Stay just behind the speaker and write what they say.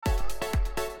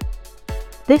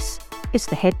This is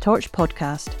the Head Torch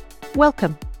podcast.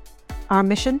 Welcome. Our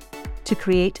mission? To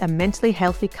create a mentally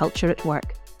healthy culture at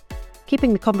work.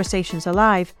 Keeping the conversations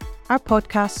alive, our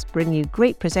podcasts bring you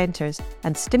great presenters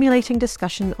and stimulating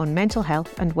discussion on mental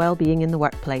health and well-being in the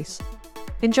workplace.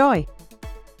 Enjoy.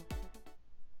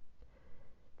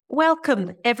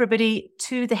 Welcome, everybody,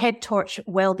 to the Head Torch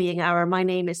Wellbeing Hour. My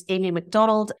name is Amy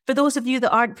MacDonald. For those of you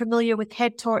that aren't familiar with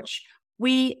Head Torch,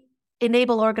 we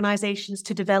enable organisations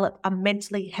to develop a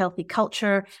mentally healthy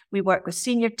culture. We work with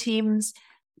senior teams,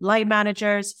 line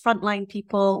managers, frontline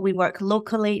people. We work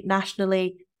locally,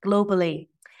 nationally, globally.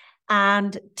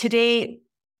 And today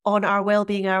on our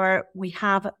Wellbeing Hour, we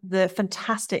have the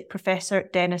fantastic Professor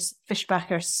Denis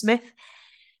Fischbacher-Smith,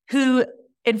 who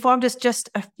informed us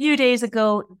just a few days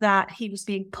ago that he was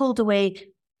being pulled away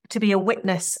to be a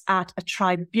witness at a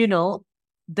tribunal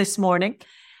this morning.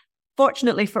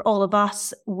 Fortunately for all of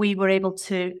us, we were able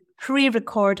to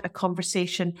pre-record a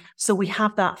conversation, so we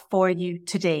have that for you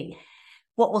today.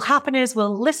 What will happen is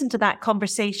we'll listen to that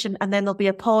conversation and then there'll be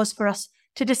a pause for us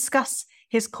to discuss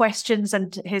his questions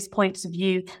and his points of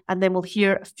view, and then we'll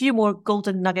hear a few more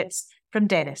golden nuggets from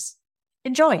Denis.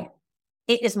 Enjoy.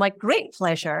 It is my great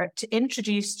pleasure to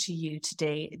introduce to you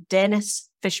today Denis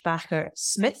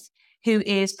Fischbacher-Smith, who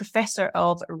is Professor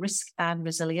of Risk and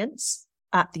Resilience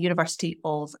at the University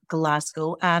of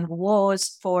Glasgow and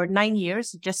was for 9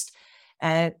 years, just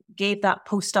gave that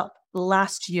post up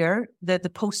last year, the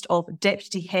post of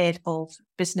Deputy Head of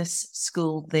Business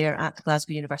School there at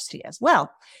Glasgow University as well.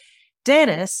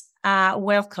 Denis,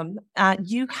 welcome.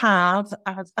 You have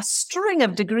a string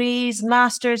of degrees,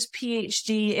 masters,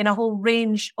 PhD in a whole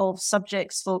range of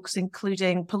subjects, folks,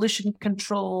 including pollution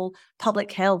control,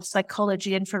 public health,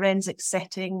 psychology and forensic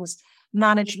settings,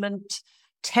 management,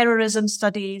 terrorism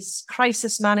studies,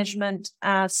 crisis management,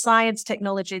 science,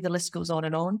 technology, the list goes on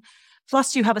and on.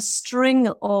 Plus, you have a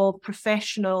string of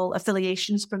professional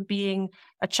affiliations from being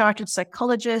a chartered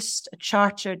psychologist, a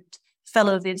chartered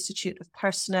fellow of the Institute of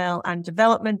Personnel and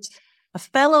Development, a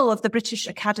fellow of the British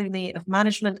Academy of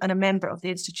Management, and a member of the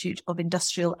Institute of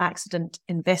Industrial Accident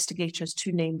Investigators,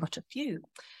 to name but a few.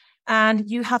 And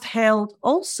you have held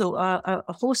also a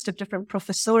host of different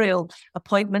professorial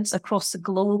appointments across the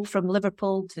globe, from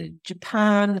Liverpool to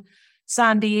Japan,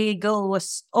 San Diego,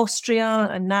 Austria,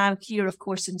 and now here, of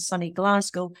course, in sunny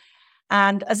Glasgow.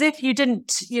 And as if you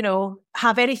didn't,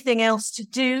 have anything else to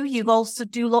do, you also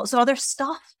do lots of other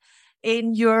stuff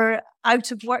in your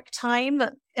out of work time,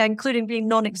 including being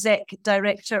non-exec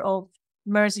director of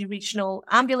Mersey Regional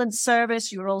Ambulance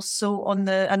Service. You're also on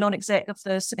a non-exec of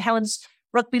the St Helens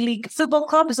Rugby League Football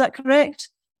Club. Is that correct?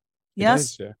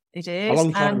 Yes, it is. A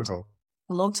long time ago.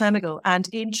 A long time ago. And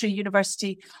Aintree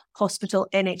University Hospital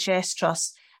NHS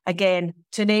Trust, again,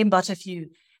 to name but a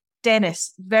few.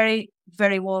 Denis, very,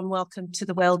 very warm welcome to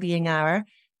the Wellbeing Hour.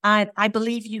 And I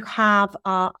believe you have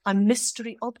a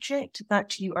mystery object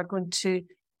that you are going to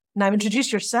now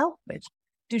introduce yourself with.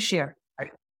 Do share.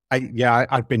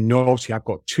 I've been naughty. I've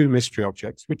got two mystery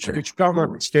objects, which are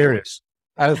mysterious.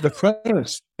 The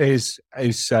first is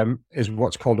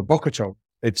what's called a bokuto.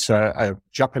 It's a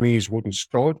Japanese wooden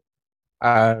sword,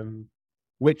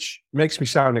 which makes me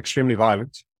sound extremely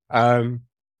violent.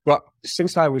 But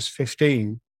since I was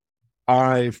 15,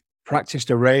 I've practiced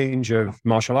a range of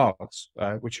martial arts,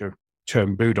 which are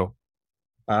termed Budo.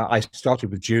 I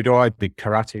started with judo. I did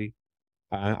karate.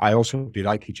 I also did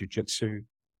aiki jiu-jitsu,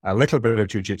 a little bit of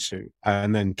jiu-jitsu,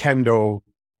 and then kendo,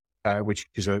 which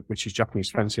is Japanese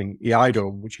fencing,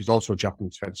 iaido, which is also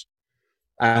Japanese fencing.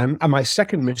 And my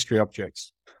second mystery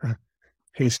object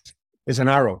is an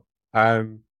arrow,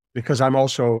 because I'm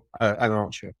also an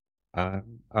archer.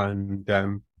 And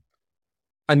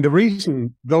the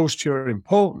reason those two are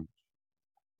important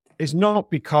is not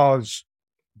because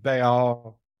they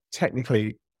are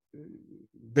technically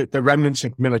the remnants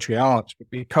of military arts, but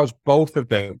because both of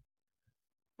them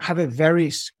have a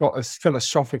very sort of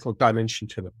philosophical dimension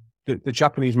to them. The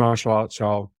Japanese martial arts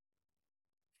are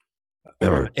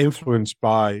influenced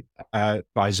by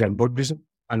Zen Buddhism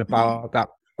and about that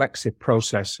reflexive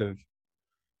process of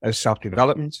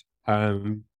self-development,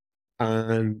 and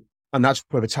that's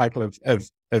where the title of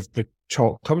the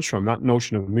talk comes from. That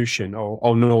notion of mushin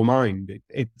or no mind.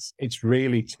 It's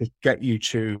really to get you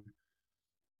to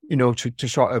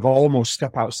sort of almost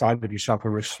step outside of yourself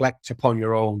and reflect upon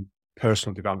your own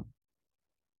personal development.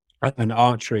 And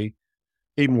archery,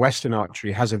 even Western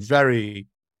archery, has a very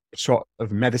sort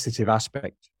of meditative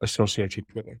aspect associated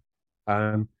with it.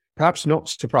 Perhaps not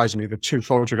surprisingly, the two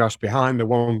photographs behind, the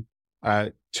one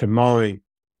to my,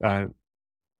 that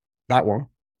one,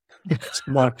 the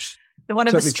one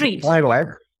of the street. My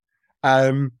left,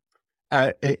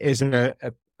 is a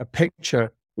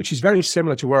picture which is very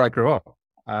similar to where I grew up.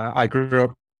 I grew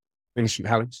up in St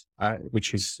Helens,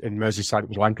 which is in Merseyside. It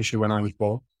was Lancashire when I was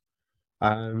born.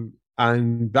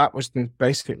 And that was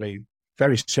basically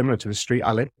very similar to the street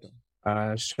I lived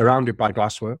in, surrounded by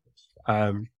glassworks,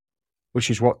 which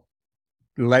is what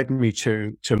led me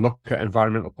to look at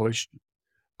environmental pollution.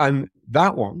 And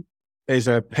that one is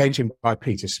a painting by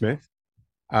Peter Smith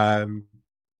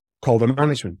called The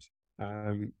Management,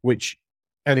 which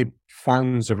any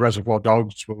fans of Reservoir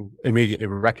Dogs will immediately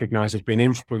recognize as being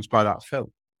influenced by that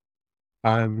film.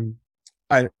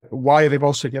 Why are they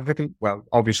both significant? Well,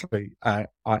 obviously,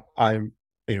 I'm,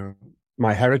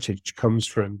 my heritage comes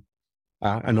from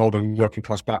a northern working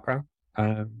class background,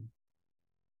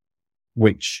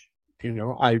 which,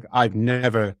 I've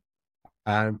never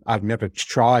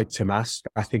tried to mask.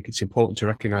 I think it's important to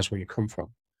recognize where you come from.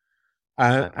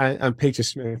 And Peter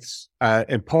Smith's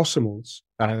Impossibles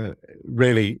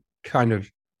really kind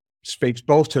of speaks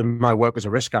both to my work as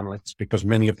a risk analyst, because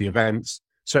many of the events,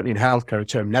 certainly in healthcare, a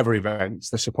term never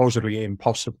events, they're supposedly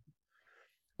impossible.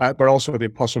 But also the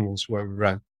impossibles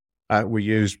were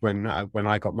used when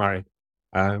I got married.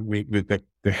 The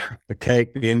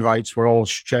cake, the invites were all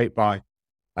shaped by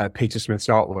Peter Smith's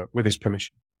artwork with his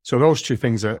permission. So those two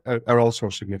things are also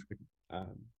significant.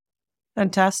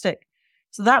 Fantastic.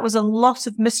 So that was a lot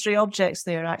of mystery objects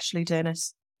there, actually,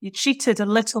 Denis. You cheated a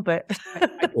little bit.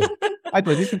 I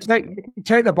did. You can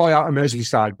take the boy out of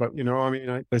Merseyside, but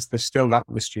there's still that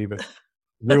mischievous,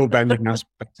 real bending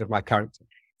aspect of my character.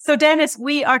 So, Denis,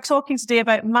 we are talking today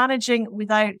about managing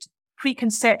without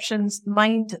preconceptions,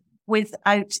 mind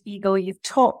without ego. You've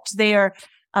talked there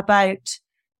about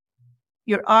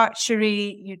your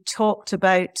archery. You talked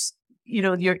about,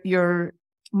 your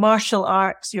martial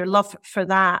arts, your love for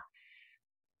that.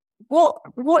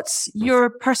 What's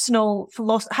your personal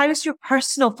philosophy? How is your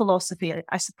personal philosophy,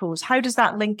 I suppose? How does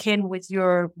that link in with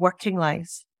your working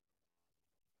life?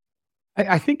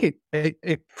 I think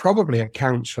it probably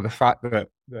accounts for the fact that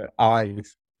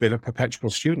I've been a perpetual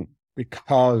student,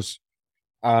 because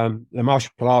the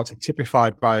martial arts are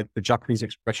typified by the Japanese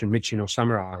expression Michi no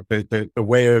Samurai, the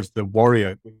way of the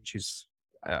warrior, which is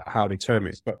how they term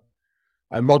it. But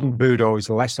modern Budo is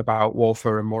less about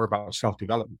warfare and more about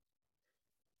self-development.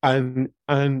 And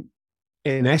in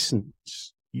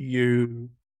essence, you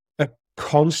are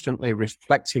constantly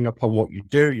reflecting upon what you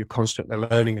do. You're constantly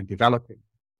learning and developing,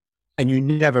 and you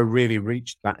never really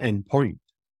reach that end point.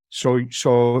 So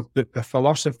the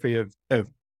philosophy of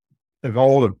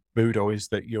all of Budo is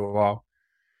that you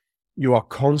are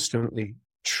constantly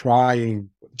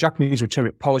trying. Japanese would term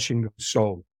it polishing the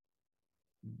soul.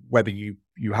 Whether you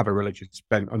have a religious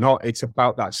bent or not, it's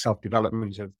about that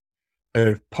self-development of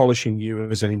polishing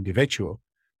you as an individual,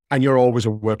 and you're always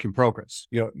a work in progress.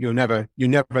 You're never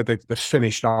the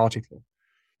finished article.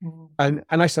 Mm-hmm.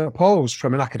 And I suppose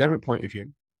from an academic point of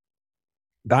view,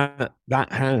 that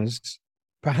has,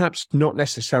 perhaps not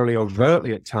necessarily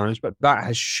overtly at times, but that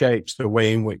has shaped the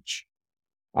way in which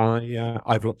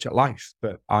I've looked at life.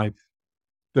 That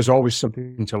there's always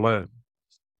something to learn.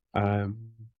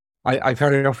 I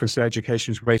very often say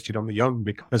education is wasted on the young,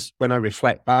 because when I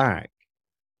reflect back,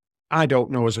 I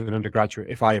don't know as an undergraduate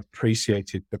if I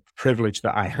appreciated the privilege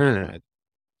that I had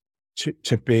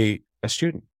to be a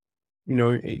student.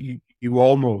 You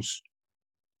almost,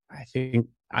 I think,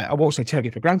 I won't say take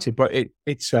it for granted, but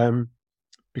it's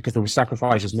because there were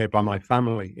sacrifices made by my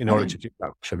family in order to do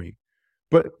that for me.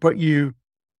 But you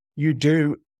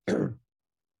do,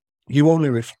 you only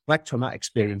reflect on that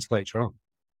experience later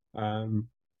on.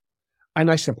 And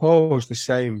I suppose the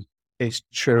same is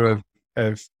true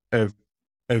of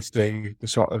the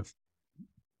sort of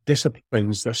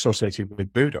disciplines associated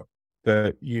with Budo,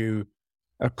 that you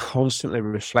are constantly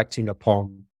reflecting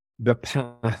upon the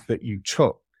path that you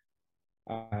took.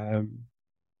 And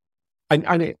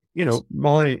it,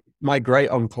 my great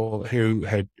uncle, who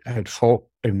had fought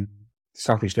in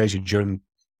Southeast Asia during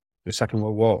the Second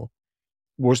World War,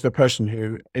 was the person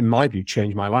who, in my view,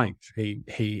 changed my life.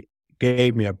 He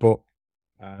gave me a book,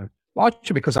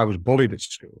 largely because I was bullied at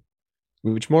school,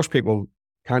 which most people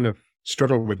kind of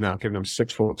struggle with now, given I'm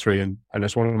 6'3", and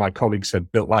as one of my colleagues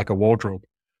said, built like a wardrobe.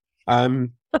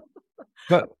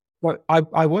 But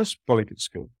I was bullied at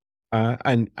school,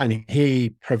 and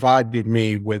he provided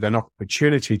me with an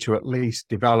opportunity to at least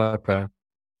develop a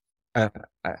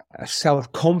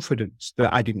self-confidence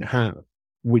that I didn't have,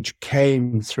 which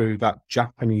came through that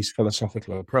Japanese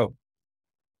philosophical approach.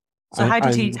 So how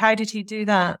did he do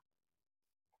that?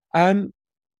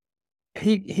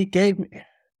 He gave me.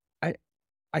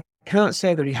 I can't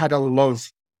say that he had a love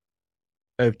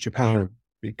of Japan,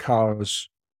 because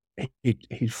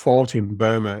he fought in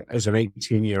Burma as an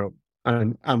 18-year-old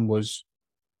and was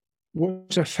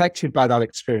affected by that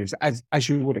experience, as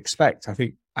you would expect. I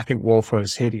think warfare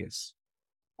is hideous,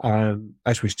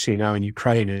 as we see now in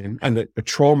Ukraine, and the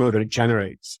trauma that it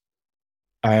generates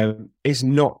is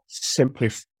not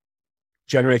simply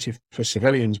generated for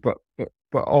civilians, but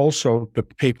also the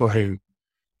people who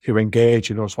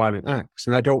engage in those violent acts.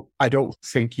 And I don't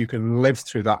think you can live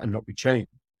through that and not be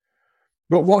changed.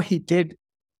 But what he did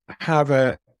have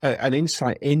an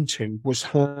insight into was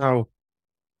how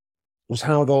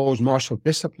those martial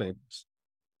disciplines,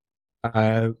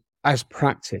 as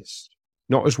practiced,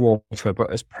 not as warfare,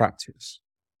 but as practice,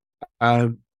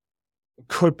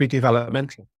 could be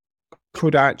developmental,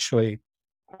 could actually,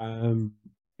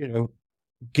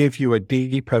 give you a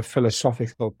deeper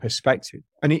philosophical perspective.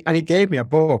 And he gave me a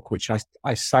book, which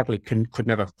I sadly could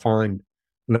never find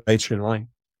later in life,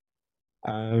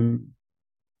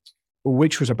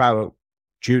 which was about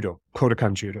judo,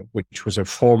 Kodokan judo, which was a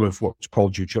form of what's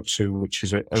called jujutsu, which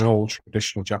is an old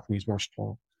traditional Japanese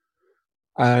martial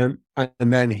art.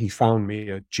 And then he found me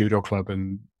a judo club,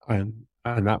 and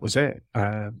that was it.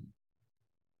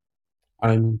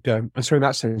 And so in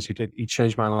that sense, he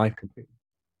changed my life completely.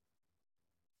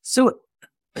 So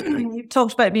you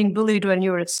talked about being bullied when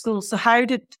you were at school. So how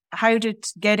did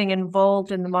getting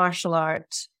involved in the martial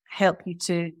art help you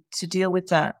to deal with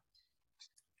that?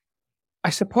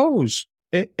 I suppose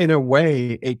in a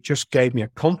way it just gave me a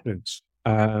confidence.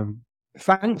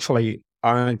 Thankfully,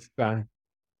 I've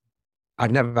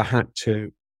never had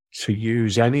to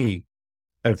use any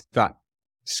of that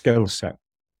skill set.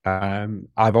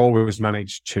 I've always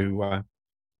managed to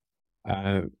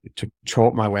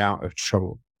talk my way out of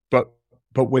trouble,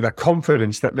 but with a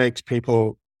confidence that makes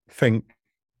people think,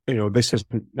 this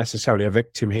isn't necessarily a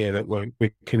victim here that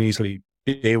we can easily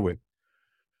deal with.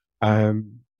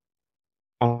 And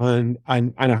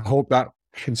I hope that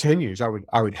continues. I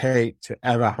would hate to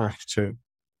ever have to,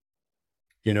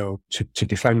 to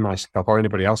defend myself or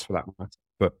anybody else for that matter.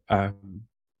 But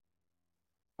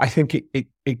I think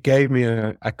it gave me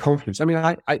a confidence. I mean,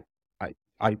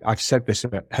 I've said this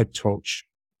at head torch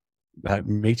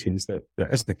meetings that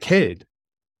as a kid,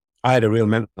 I had a real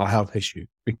mental health issue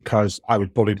because I was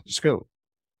bullied at school.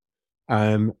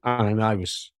 And I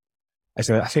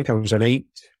think I was an eight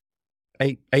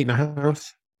and a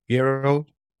half year old.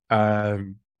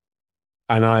 And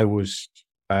I was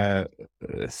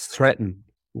threatened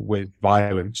with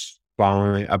violence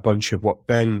by a bunch of what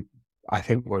then I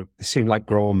think seemed like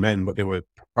grown men, but they were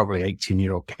probably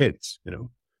 18-year-old kids,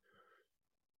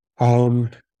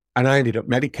 And I ended up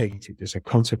medicated as a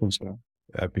consequence of that.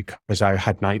 Because I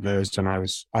had nightmares and I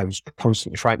was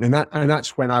constantly frightened, and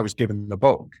that's when I was given the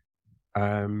book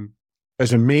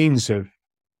as a means of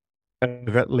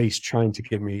at least trying to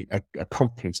give me a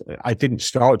confidence. I didn't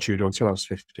start judo until I was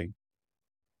 15,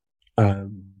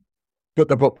 but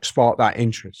the book sparked that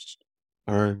interest,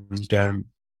 and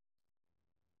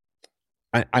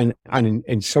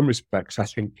in some respects, I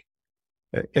think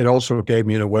it also gave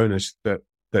me an awareness that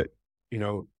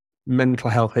mental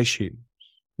health issues.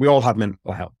 We all have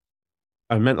mental health,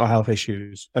 and mental health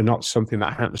issues are not something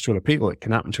that happens to other people. It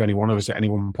can happen to any one of us at any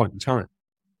one point in time.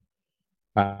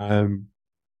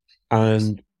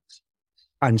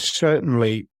 And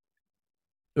certainly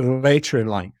later in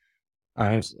life,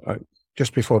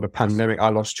 just before the pandemic, I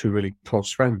lost two really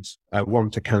close friends,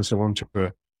 one to cancer, one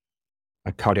to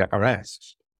a cardiac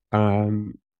arrest.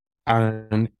 And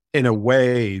in a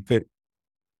way that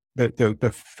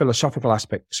the philosophical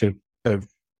aspects of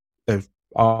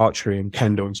archery and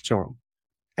kendo and so on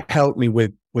helped me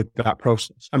with that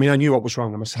process. I mean, I knew what was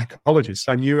wrong. I'm a psychologist.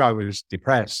 I knew I was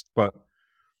depressed, but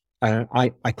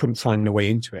I couldn't find a way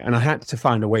into it. And I had to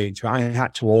find a way into it. I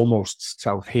had to almost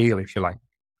self-heal, if you like,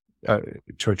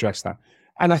 to address that.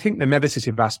 And I think the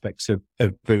meditative aspects of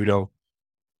Budo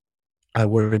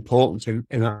were important in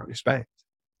that respect.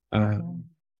 Yeah,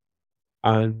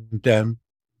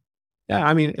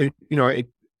 I mean,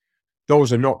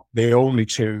 those are not the only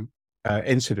two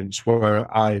incidents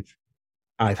where I've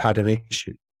had an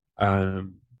issue,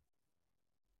 and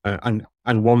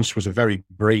once was a very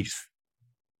brief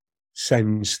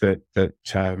sense that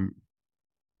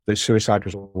suicide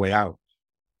was a way out,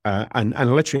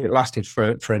 and literally it lasted for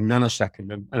a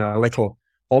nanosecond, and a little,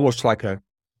 almost like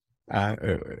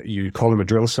you call him a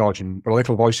drill sergeant, but a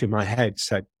little voice in my head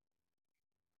said,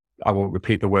 I won't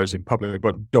repeat the words in public,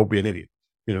 but don't be an idiot,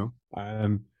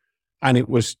 and it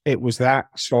was that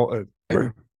sort of,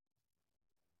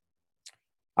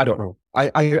 I don't know.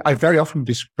 I very often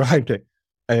described it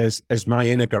as my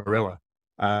inner gorilla.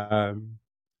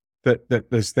 That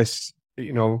there's this,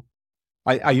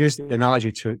 I used the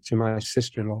analogy to my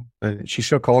sister-in-law. She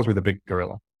still calls me the big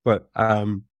gorilla, but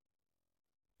that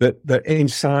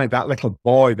inside that little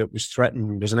boy that was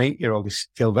threatened as an 8-year-old is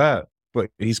still there, but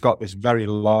he's got this very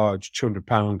large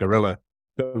 200-pound gorilla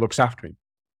that looks after him.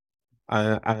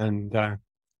 And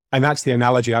that's the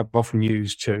analogy I've often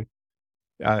used to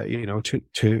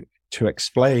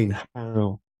explain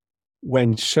how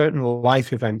when certain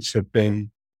life events have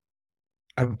been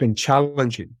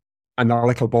challenging, and the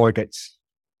little boy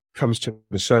comes to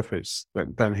the surface,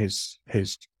 then his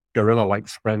gorilla-like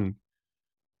friend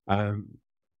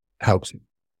helps him.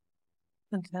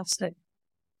 Fantastic.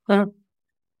 Well,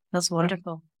 that's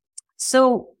wonderful.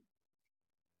 So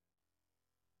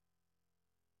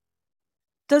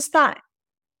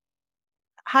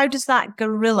how does that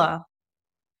gorilla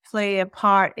play a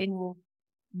part in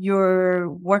your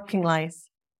working life?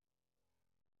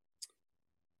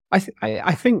 I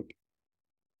think,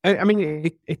 I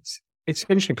mean, it's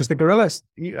interesting because the gorillas,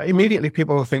 immediately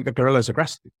people think the gorilla is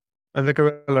aggressive, and the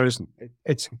gorilla isn't.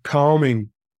 It's calming,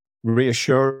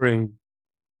 reassuring,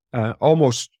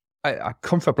 almost a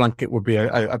comfort blanket would be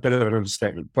a bit of an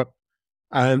understatement, but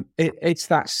it's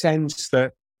that sense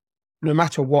that no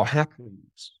matter what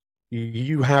happens,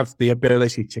 you have the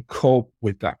ability to cope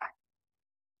with that.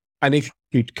 And if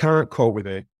you can't cope with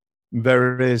it,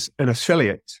 there is an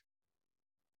affiliate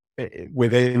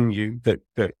within you that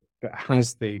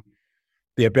has the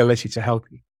ability to help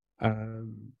you.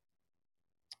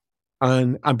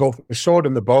 And both the sword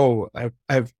and the bow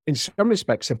have in some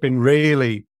respects have been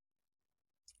really,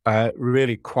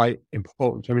 really quite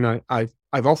important. I mean,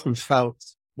 I've often felt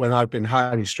when I've been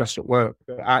highly stressed at work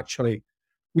that actually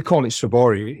we call it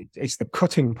sabori. It's the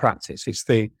cutting practice. It's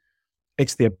the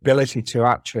ability to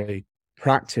actually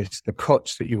practice the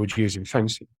cuts that you would use in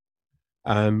fencing,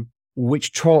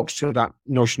 which talks to that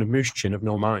notion of mushin, of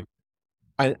no mind.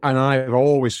 And I've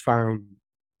always found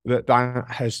that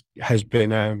has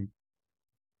been,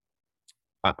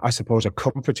 I suppose, a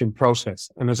comforting process,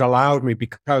 and has allowed me,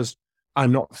 because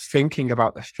I'm not thinking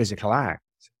about the physical act,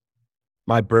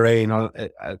 my brain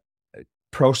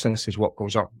processes what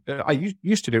goes on. I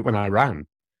used to do it when I ran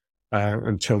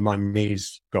until my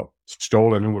knees got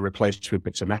stolen and were replaced with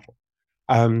bits of metal.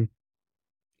 But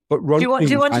do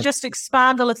you want to just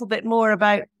expand a little bit more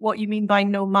about what you mean by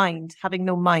no mind, having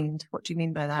no mind? What do you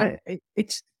mean by that?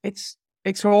 It's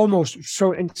almost,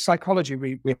 so in psychology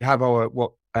we have our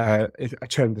what I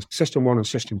term the system 1 and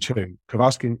system 2.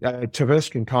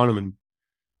 Tversky and Kahneman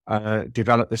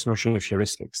developed this notion of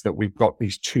heuristics, that we've got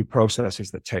these two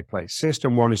processes that take place.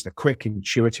 System 1 is the quick,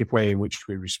 intuitive way in which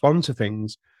we respond to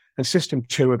things, and system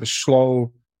 2 are the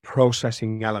slow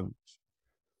processing elements.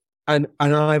 And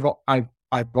I've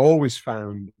always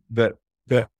found that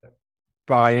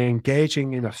by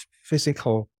engaging in a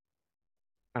physical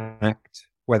act,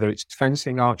 whether it's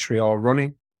fencing, archery, or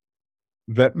running,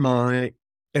 that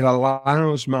it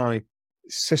allows my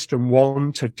system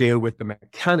 1 to deal with the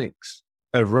mechanics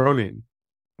of running,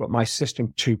 but my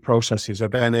system 2 processes are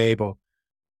then able,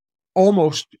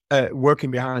 almost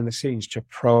working behind the scenes, to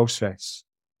process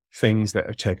things that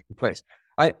are taking place.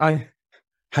 I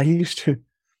used to,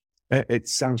 it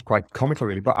sounds quite comical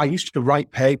really, but I used to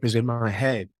write papers in my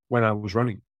head when I was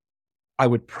running. I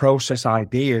would process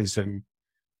ideas and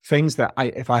things that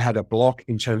if I had a block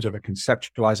in terms of a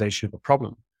conceptualization of a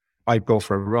problem, I'd go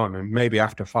for a run, and maybe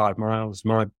after 5 miles,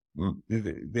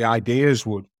 the ideas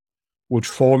would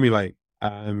formulate.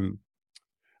 And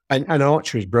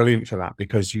archery is brilliant for that,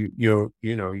 because you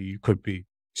could be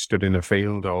stood in a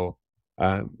field or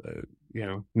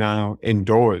now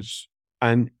indoors,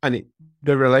 and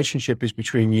the relationship is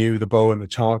between you, the bow, and the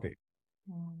target.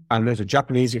 And there's a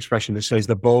Japanese expression that says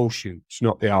the bow shoots,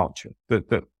 not the archer.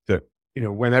 That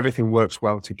when everything works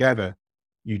well together,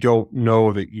 you don't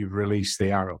know that you've released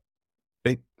the arrow.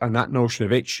 And that notion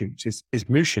of it shoots is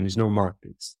mushin, is no mind.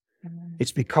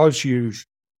 It's because you've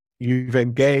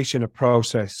engaged in a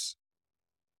process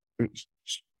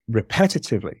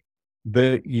repetitively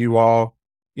that you are,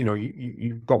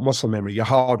 you've got muscle memory, you're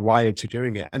hardwired to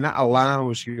doing it. And that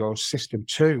allows your system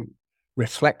 2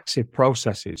 reflexive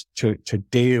processes to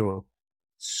deal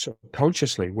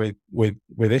subconsciously with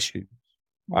issues.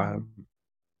 And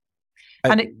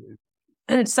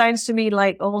it sounds to me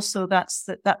like also that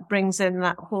brings in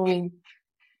that whole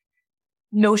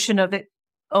notion of it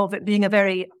being a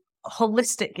very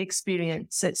holistic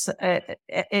experience. It's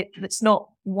not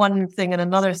one thing and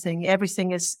another thing.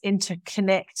 Everything is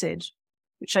interconnected,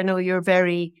 which I know you're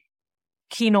very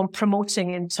keen on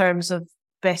promoting in terms of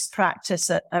best practice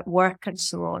at work and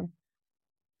so on.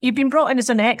 You've been brought in as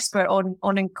an expert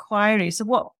on inquiry.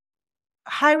 So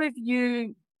how have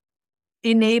you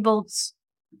enabled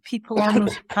people on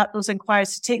at those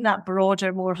inquiries to take that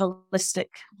broader, more holistic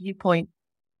viewpoint?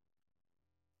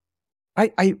 I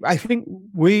think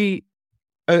we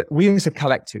as a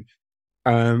collective,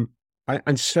 and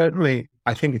certainly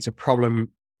I think it's a problem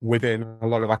within a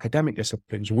lot of academic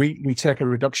disciplines. We take a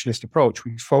reductionist approach.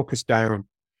 We focus down.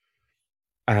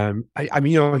 I've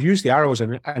used the arrow as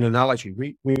an analogy.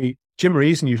 Jim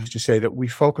Reason used to say that we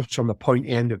focus on the pointy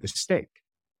end of the stick.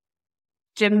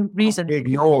 Jim Reason. We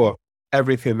ignore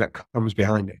everything that comes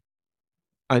behind it.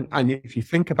 And if you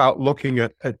think about looking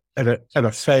at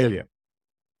a failure,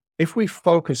 if we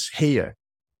focus here,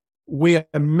 we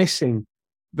are missing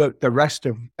the rest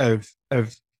of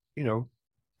the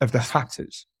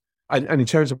factors. And in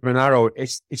terms of an arrow,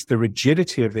 it's the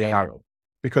rigidity of the arrow,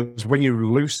 because when you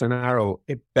loose an arrow,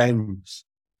 it bends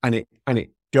and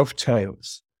it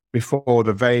dovetails before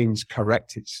the veins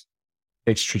correct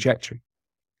its trajectory.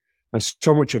 And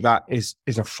so much of that is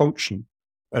a function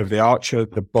of the archer,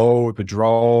 the bow, the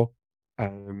draw,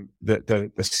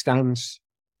 the stance.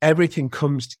 Everything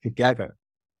comes together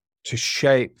to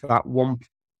shape that one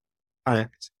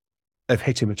act of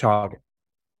hitting the target.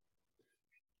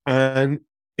 And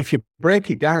if you break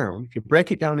it down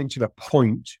into the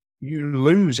point, you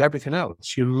lose everything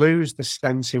else. You lose the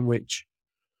sense in which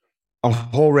a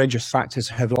whole range of factors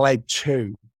have led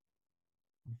to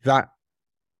that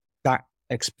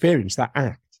experience, that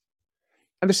act.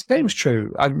 And the same is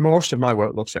true. Most of my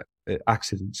work looks at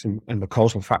accidents and the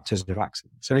causal factors of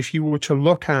accidents. And if you were to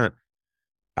look at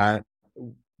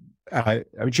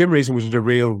Jim Reason was a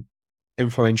real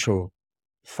influential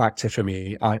factor for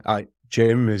me.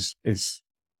 Jim is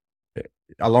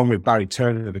along with Barry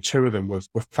Turner, the two of them were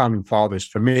founding fathers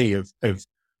for me of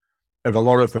a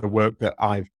lot of the work that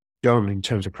I've done in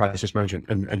terms of crisis management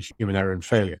and human error and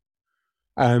failure.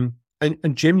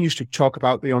 And Jim used to talk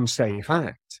about the unsafe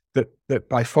act, that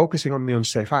by focusing on the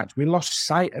unsafe act, we lost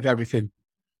sight of everything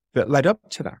that led up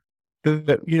to that.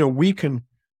 That we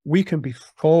can be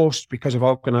forced because of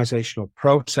organizational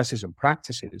processes and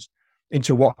practices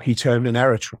into what he termed an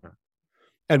error trap.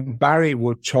 And Barry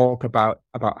would talk about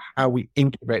how we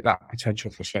integrate that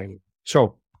potential for failure.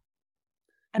 So,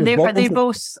 and are they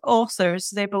both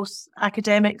authors? They're both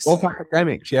academics. Both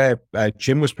academics, yeah.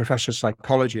 Jim was professor of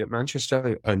psychology at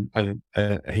Manchester, and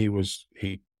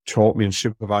he taught me and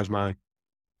supervised my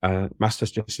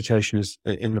master's dissertation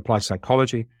in applied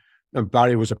psychology. And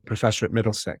Barry was a professor at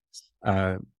Middlesex,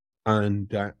 and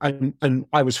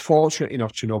I was fortunate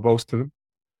enough to know both of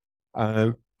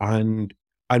them,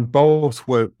 and both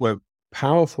were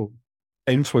powerful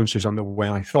influences on the way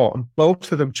I thought. And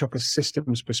both of them took a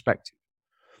systems perspective,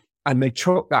 and they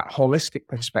took that holistic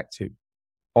perspective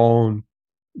on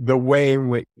the way in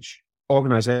which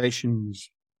organizations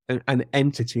and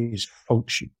entities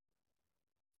function.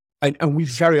 And we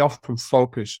very often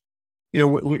focus,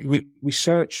 we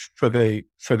search for the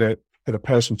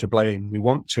person to blame. We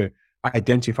want to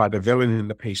identify the villain in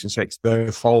the piece and say it's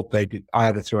their fault. They did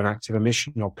either through an act of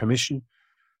omission or commission.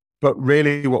 But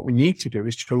really what we need to do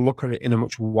is to look at it in a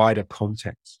much wider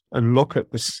context and look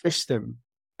at the system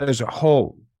as a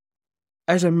whole,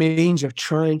 as a means of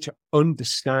trying to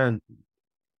understand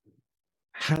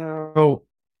how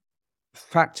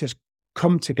factors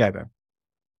come together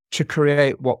to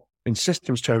create what, in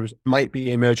systems terms, might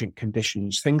be emergent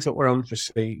conditions, things that were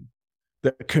unforeseen,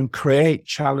 that can create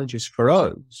challenges for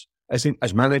us as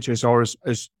managers or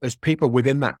as people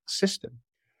within that system,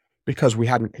 because we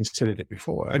hadn't considered it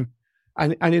before.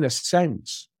 And in a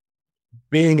sense,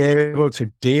 being able to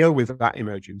deal with that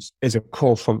emergence is a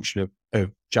core function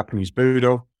of Japanese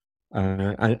Budo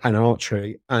and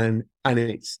archery. And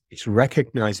it's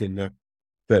recognizing that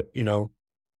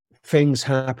things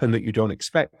happen that you don't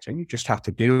expect, and you just have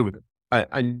to deal with them.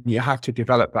 And you have to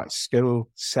develop that skill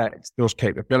set, those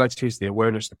capabilities, the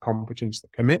awareness, the competence, the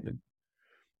commitment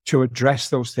to address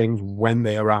those things when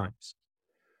they arise.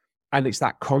 And it's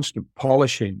that constant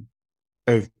polishing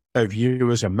of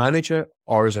you as a manager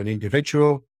or as an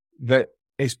individual that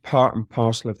is part and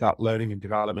parcel of that learning and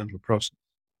developmental process.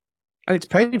 And it's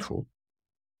painful,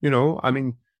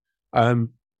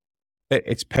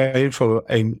 it's painful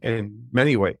in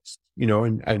many ways,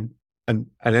 and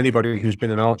anybody who's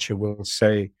been an archer will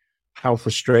say how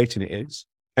frustrating it is.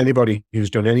 Anybody who's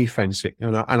done any fencing,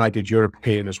 and I did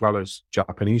European as well as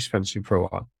Japanese fencing for a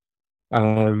while,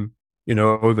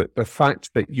 that the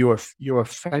fact that you are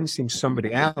fencing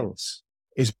somebody else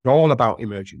is all about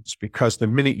emergence, because the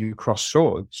minute you cross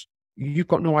swords, you've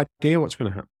got no idea what's going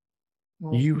to happen.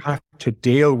 You have to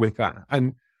deal with that.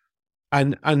 And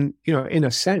in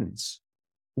a sense,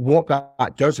 what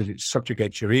that does is it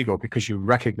subjugates your ego, because you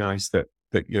recognize that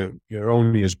that you're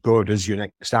only as good as your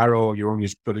next arrow, you're only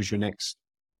as good as your next,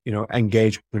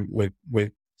 engagement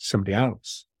with somebody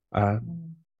else. Yeah.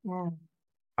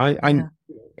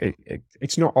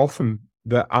 It's not often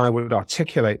that I would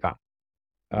articulate that.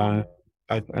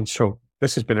 And so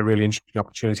this has been a really interesting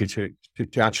opportunity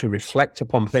to actually reflect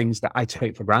upon things that I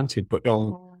take for granted, but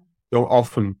don't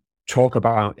often talk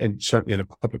about, certainly in a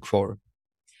public forum.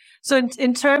 So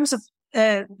in terms of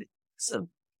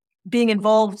being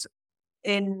involved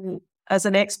as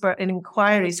an expert in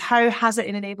inquiries, how has it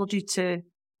enabled you to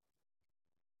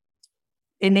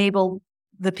enable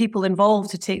the people involved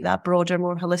to take that broader,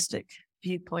 more holistic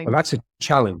viewpoint? Well, that's a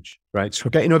challenge, right? So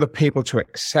getting other people to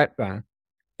accept that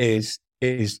is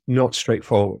not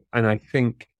straightforward. And I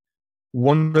think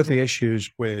one of the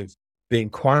issues with the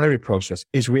inquiry process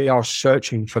is we are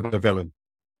searching for the villain.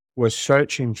 We're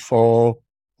searching for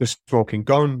the smoking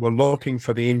gun. We're looking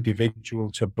for the individual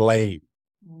to blame.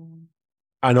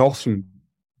 And often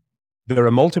there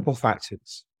are multiple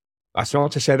factors. That's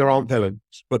not to say there aren't villains,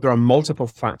 but there are multiple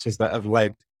factors that have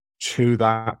led to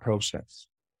that process.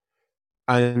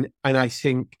 And I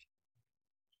think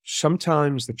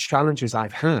sometimes the challenges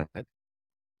I've had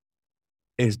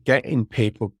is getting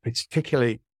people,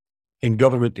 particularly in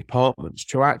government departments,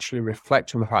 to actually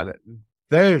reflect on the fact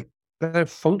that their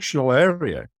functional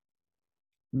area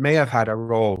may have had a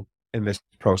role in this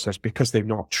process because they've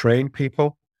not trained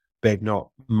people, they've not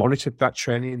monitored that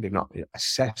training, they've not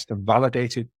assessed and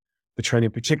validated the training,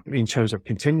 particularly in terms of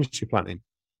contingency planning.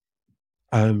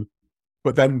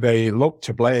 But then they look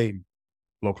to blame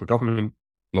local government,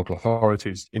 local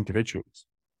authorities, individuals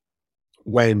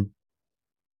when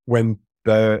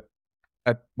their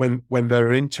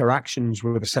interactions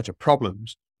with a set of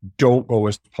problems don't go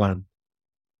as planned.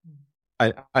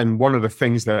 And one of the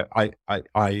things that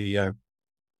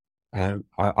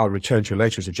I'll return to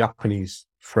later is a Japanese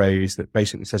phrase that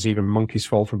basically says even monkeys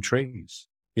fall from trees.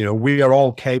 We are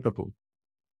all capable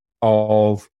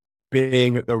of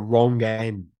being at the wrong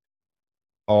end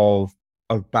of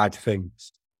bad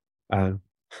things.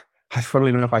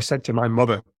 Funnily enough, I said to my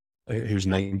mother, whose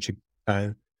name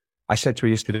I said to her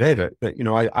yesterday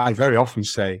that I very often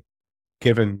say,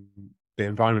 given the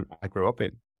environment I grew up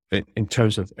in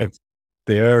terms of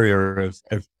the area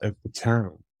of the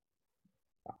town,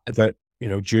 that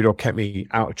judo kept me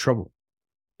out of trouble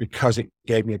because it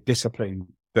gave me a discipline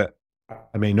that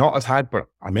I may not have had, but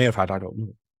I may have had, I don't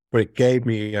know. But it gave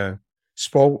me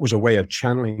sport was a way of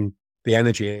channeling the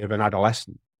energy of an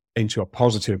adolescent into a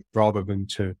positive rather than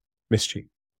to mischief.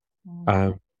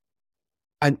 And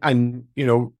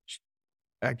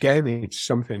again, it's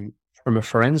something from a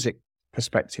forensic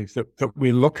perspective that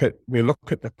we look at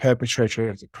the perpetrator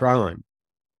of the crime,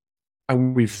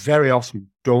 and we very often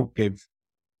don't give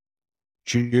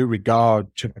due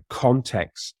regard to the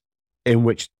context in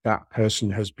which that person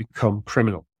has become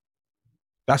criminal.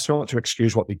 That's not to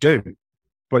excuse what they do,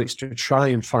 but it's to try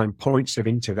and find points of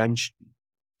intervention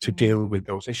to deal with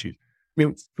those issues. I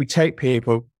mean, we take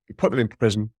people, we put them in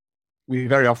prison, we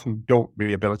very often don't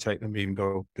rehabilitate them, even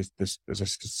though there's a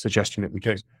suggestion that we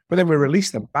do. But then we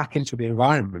release them back into the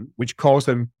environment, which caused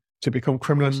them to become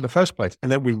criminals in the first place.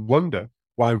 And then we wonder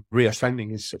why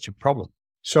reoffending is such a problem.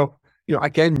 So,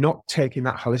 again, not taking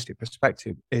that holistic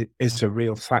perspective is a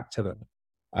real factor there.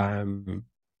 I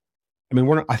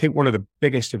think one of the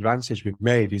biggest advances we've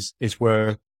made is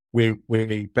where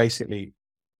we basically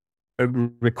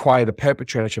require the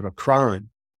perpetrator of a crime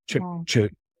to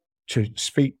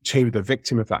speak to the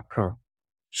victim of that crime.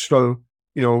 So,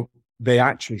 they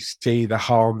actually see the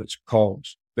harm that's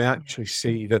caused. They actually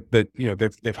see that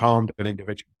they've harmed an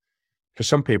individual. For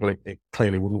some people, it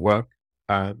clearly wouldn't work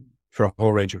for a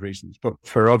whole range of reasons. But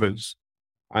for others,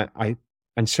 and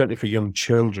certainly for young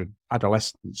children,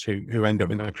 adolescents who end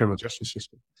up in the criminal justice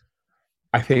system,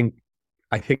 I think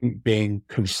being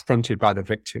confronted by the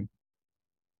victim,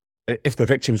 if the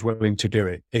victim's willing to do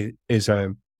it, is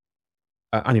an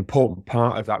important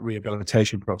part of that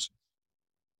rehabilitation process.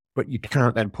 But you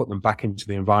can't then put them back into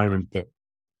the environment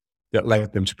that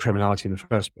led them to criminality in the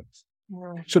first place.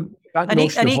 Yeah. So and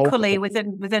equally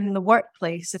within the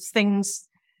workplace,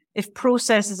 if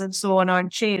processes and so on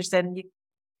aren't changed, then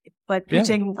by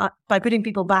putting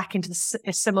people back into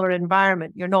a similar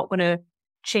environment, you're not going to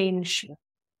change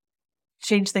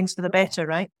things for the better,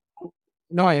 right?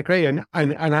 No, I agree, and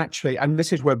actually,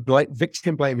 this is where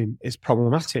victim blaming is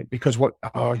problematic, because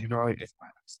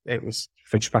it was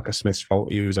Fischbacher-Smith's fault.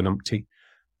 He was an umpty.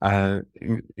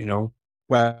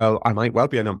 Well, I might well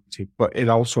be an umpty, but it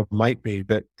also might be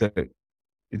that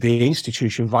the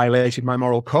institution violated my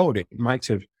moral code. It might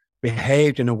have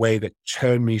behaved in a way that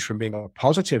turned me from being a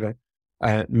positive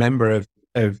member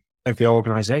of of the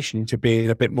organization into being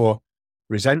a bit more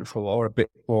resentful or a bit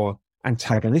more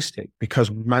antagonistic,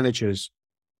 because managers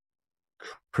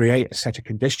create a set of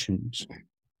conditions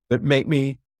that make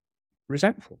me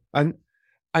resentful. And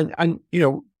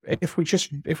if we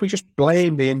just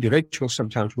blame the individual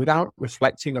sometimes without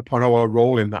reflecting upon our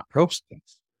role in that process,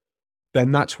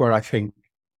 then that's where I think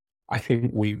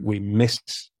we miss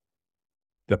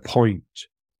the point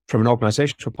from an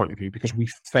organizational point of view, because we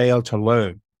fail to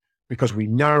learn, because we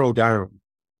narrow down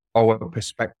our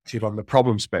perspective on the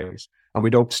problem space and we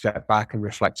don't step back and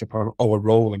reflect upon our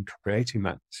role in creating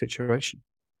that situation.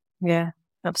 Yeah,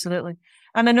 absolutely.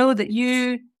 And I know that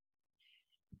you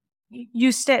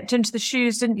stepped into the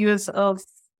shoes, didn't you, of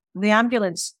the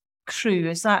ambulance crew?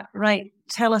 Is that right?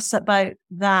 Tell us about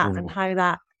that and how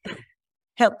that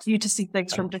helped you to see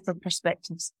things from different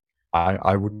perspectives.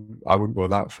 I wouldn't go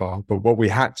that far, but what we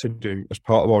had to do as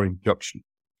part of our induction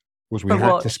was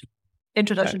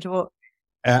introduction to what?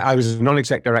 I was a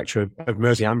non-exec director of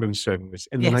Mersey Ambulance Service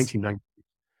in the 1990s,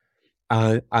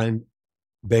 and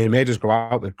they made us go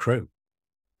out with the crew,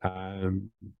 and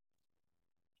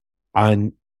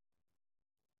it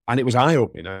was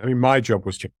eye-opening. I mean, my job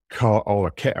was to cart all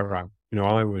the kit around.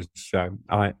 I was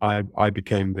I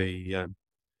became the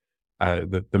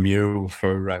mule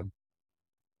for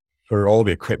all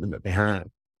the equipment that they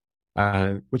had,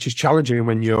 which is challenging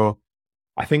when you're.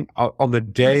 I think on the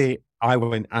day I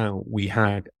went out, we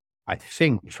had, I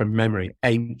think from memory,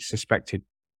 8 suspected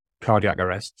cardiac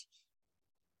arrests,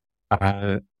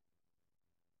 and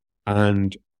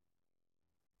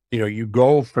you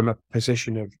go from a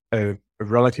position of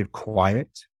relative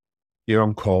quiet. You're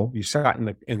on call. You sat in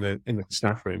the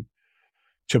staff room,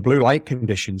 to blue light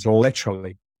conditions,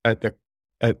 literally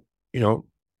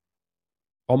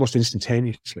almost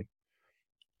instantaneously.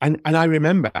 And I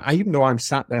remember, even though I'm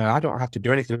sat there, I don't have to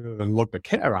do anything other than lug the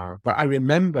kit around. But I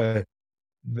remember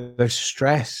the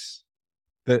stress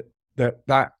that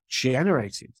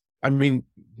generated. I mean,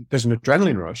 there's an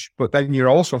adrenaline rush, but then you're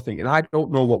also thinking, I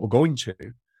don't know what we're going to.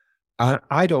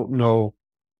 I don't know.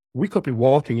 We could be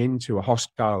walking into a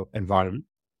hostile environment.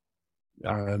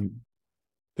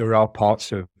 There are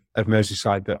parts of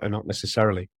Merseyside that are not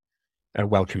necessarily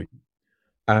welcoming,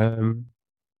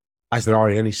 as there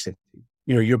are in any city.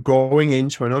 You're going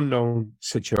into an unknown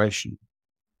situation.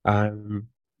 And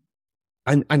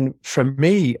for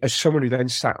me, as someone who then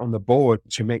sat on the board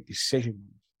to make decisions,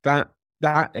 that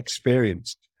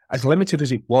experience, as limited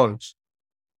as it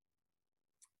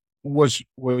was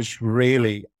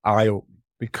really eye-opening,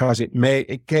 because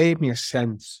it gave me a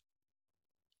sense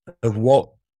of what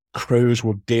crews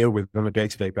will deal with on a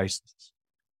day-to-day basis.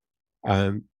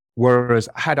 Whereas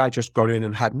had I just gone in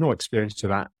and had no experience to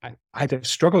that, I'd have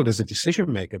struggled as a decision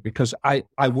maker, because I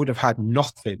would have had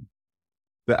nothing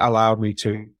that allowed me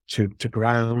to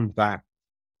ground that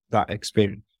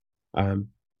experience. And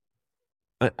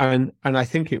I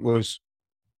think it was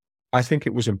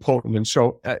important. And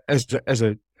so as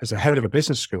a head of a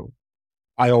business school,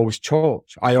 I always taught.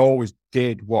 I always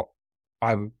did what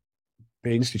the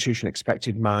institution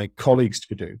expected my colleagues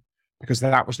to do, because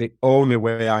that was the only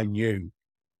way I knew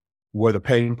where the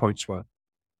pain points were.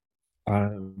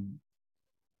 And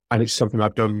it's something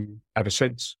I've done ever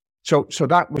since. So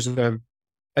that was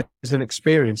as an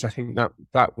experience, I think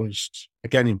that was,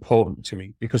 again, important to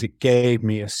me, because it gave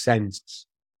me a sense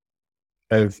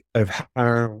of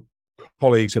how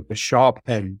colleagues at the sharp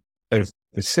end of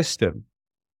the system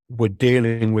were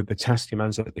dealing with the task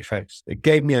demands that they faced. It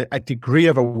gave me a degree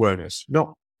of awareness.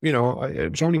 Not,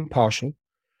 it was only partial,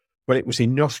 but it was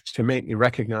enough to make me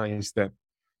recognize that,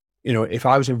 if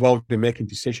I was involved in making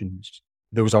decisions,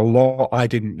 there was a lot I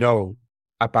didn't know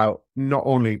about not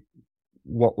only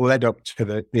what led up to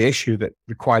the issue that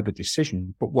required the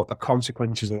decision, but what the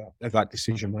consequences of that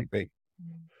decision might be.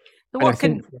 So what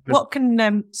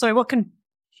can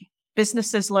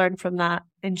businesses learn from that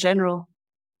in general?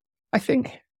 I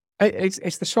think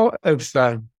it's the sort of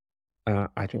I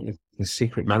don't know, the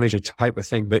secret manager type of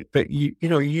thing, but you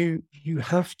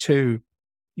have to.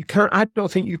 You can't. I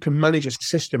don't think you can manage a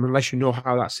system unless you know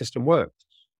how that system works,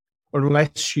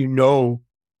 unless you know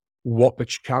what the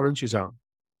challenges are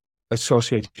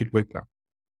associated with that.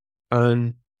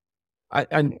 And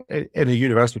in a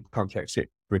university context, it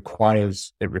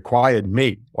required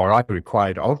me, or I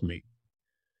required of me,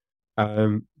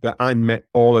 that I met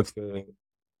all of the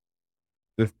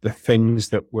things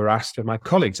that were asked of my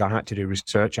colleagues. I had to do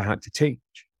research, I had to teach,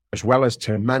 as well as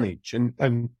to manage,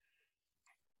 and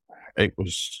it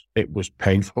was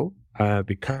painful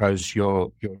because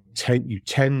you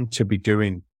tend to be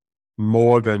doing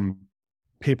more than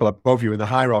people above you in the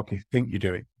hierarchy think you're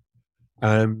doing.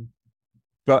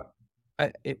 But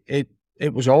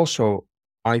it was also,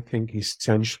 I think,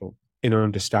 essential in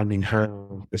understanding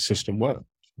how the system worked.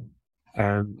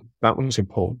 That was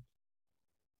important.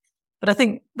 But I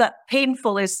think that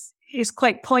painful is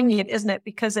quite poignant, isn't it?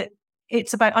 Because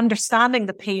it's about understanding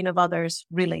the pain of others.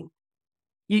 Really,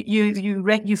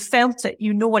 you felt it.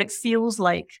 You know what it feels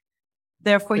like.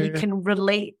 Therefore, you can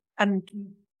relate and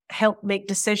help make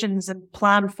decisions and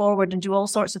plan forward and do all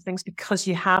sorts of things because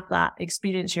you have that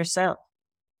experience yourself.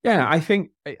 Yeah, I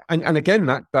think, and again,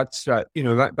 that's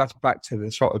back to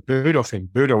the sort of Budo thing.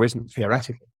 Budo isn't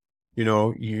theoretical.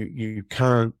 You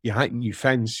heighten, you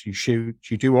fence, you shoot,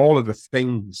 you do all of the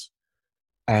things,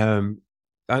 and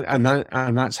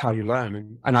that's how you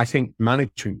learn. And I think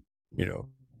management,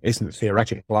 isn't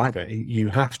theoretical either. You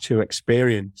have to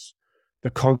experience the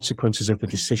consequences of the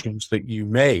decisions that you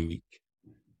make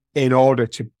in order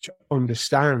to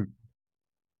understand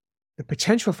the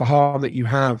potential for harm that you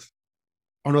have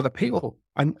on other people,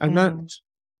 and that's.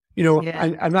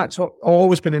 And that's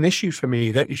always been an issue for me,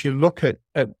 that if you look at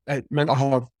mental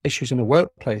health issues in the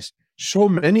workplace, so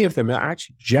many of them are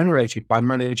actually generated by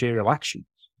managerial actions.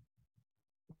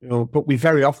 But we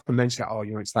very often then say, oh,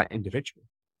 it's that individual.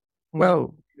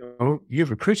 Well,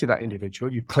 you've recruited that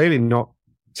individual. You've clearly not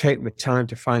taken the time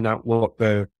to find out what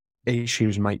the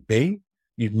issues might be.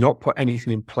 You've not put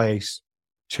anything in place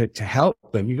to help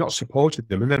them. You've not supported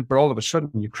them. And then, but all of a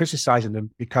sudden, you're criticizing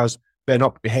them because they're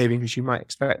not behaving as you might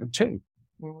expect them to.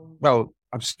 Well,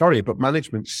 I'm sorry, but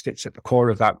management sits at the core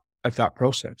of that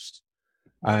process.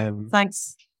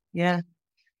 Thanks. Yeah,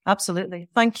 absolutely.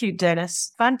 Thank you,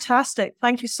 Denis. Fantastic.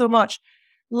 Thank you so much.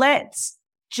 Let's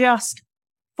just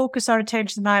focus our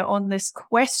attention now on this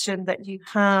question that you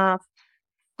have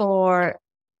for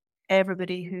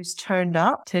everybody who's turned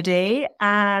up today.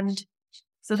 And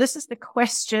so this is the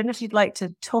question, if you'd like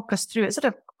to talk us through it. It's sort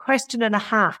of a question and a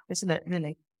half, isn't it,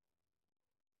 really?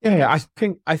 Yeah,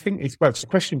 I think it's a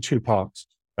question in 2 parts.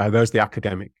 There's the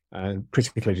academic and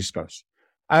critically discussed.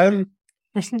 I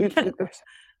think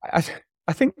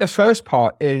the first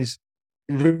part is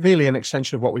really an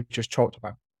extension of what we've just talked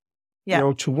about.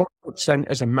 Yeah. To what extent,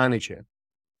 as a manager,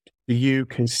 do you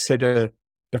consider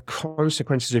the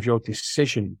consequences of your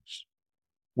decisions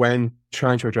when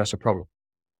trying to address a problem?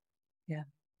 Yeah.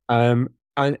 And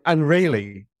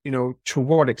really, to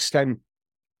what extent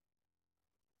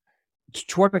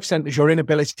does your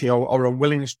inability or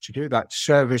unwillingness to do that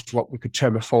serve as what we could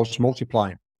term a force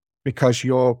multiplier? Because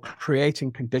you're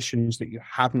creating conditions that you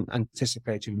haven't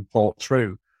anticipated and thought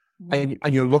through. And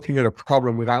you're looking at a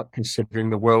problem without considering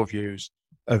the worldviews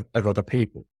of other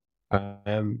people.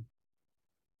 I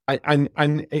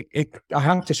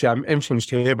have to say, I'm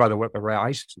influenced here by the work of Ray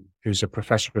Eisen, who's a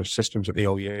professor of systems at the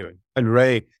OU. And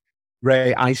Ray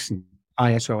Eisen,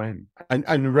 ISON.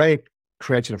 And Ray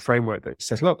created a framework that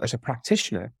says, look, as a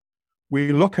practitioner,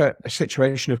 we look at a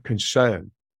situation of concern,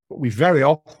 but we very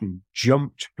often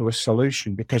jump to a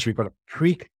solution because we've got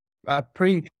a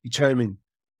predetermined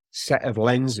set of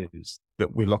lenses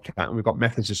that we look at, and we've got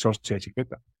methods associated with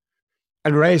that.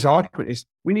 And Ray's argument is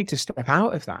we need to step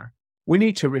out of that. We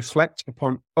need to reflect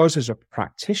upon us as a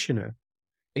practitioner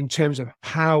in terms of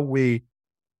how we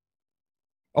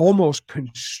almost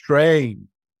constrain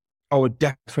our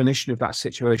definition of that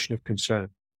situation of concern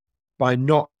by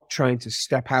not trying to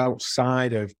step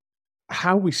outside of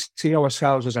how we see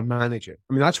ourselves as a manager.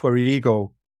 I mean, that's where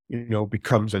ego,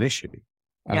 becomes an issue.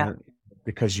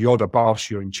 Because you're the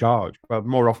boss, you're in charge. Well,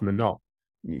 more often than not,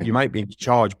 you might be in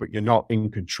charge, but you're not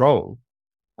in control.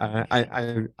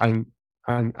 And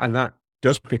that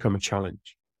does become a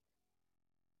challenge.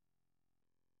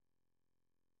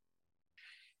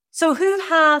 So who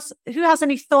has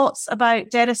any thoughts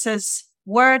about Denis's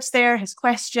words there, his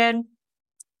question?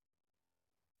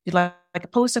 You'd like to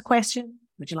pose a question?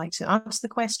 Would you like to answer the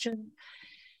question?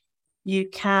 You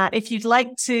can, if you'd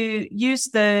like to use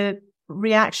the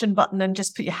reaction button and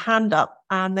just put your hand up,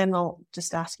 and then I'll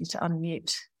just ask you to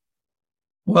unmute.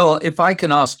 Well, if I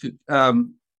can ask a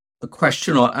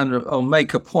question or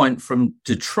make a point from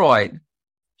Detroit.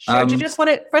 Sure. Do you just want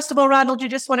to, first of all, Randall, do you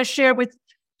just want to share with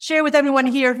everyone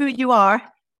here who you are?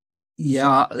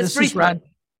 Yeah, this is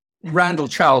Randall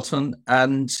Charlton,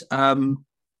 and I'm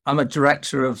a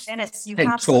director of Denis, you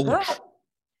have to.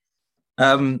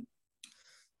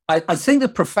 I think the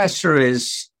professor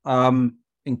is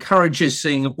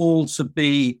encouraging all to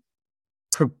be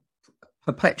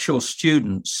perpetual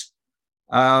students,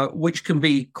 which can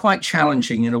be quite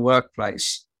challenging in a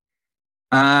workplace.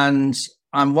 And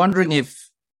I'm wondering if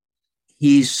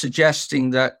he's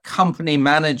suggesting that company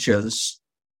managers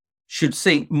should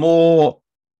think more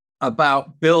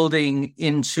about building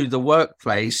into the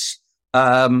workplace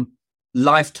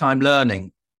lifetime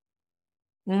learning.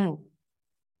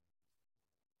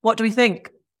 What do we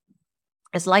think?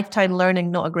 Is lifetime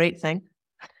learning not a great thing?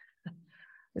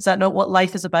 Is that not what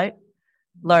life is about?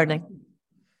 Learning.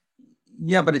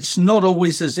 Yeah, but it's not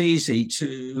always as easy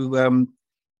to,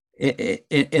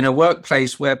 in a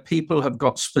workplace where people have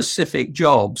got specific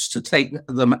jobs, to take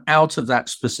them out of that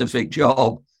specific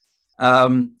job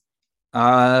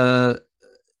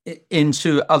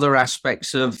into other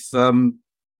aspects of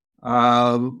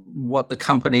what the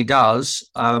company does.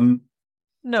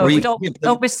 No, it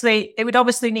would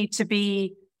obviously need to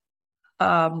be,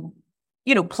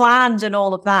 planned and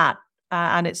all of that,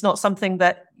 and it's not something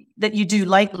that you do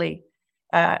lightly.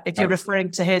 If you're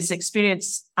referring to his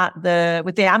experience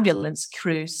with the ambulance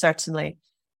crew, certainly.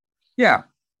 Yeah.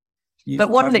 But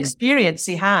what an experience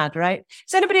he had, right?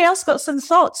 Has anybody else got some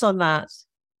thoughts on that?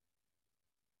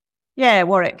 Yeah,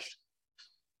 Warwick.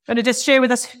 Want to just share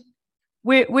with us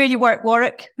where you work,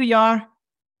 Warwick, who you are?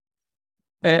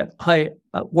 Hi,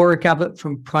 Warwick Abbott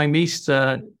from Prime East.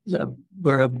 We're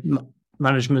a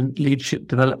management leadership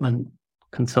development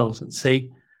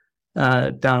consultancy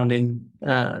down in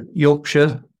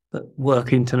Yorkshire that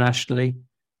work internationally.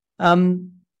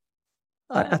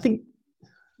 I think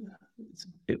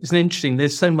it was interesting.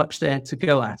 There's so much there to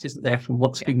go at, isn't there, from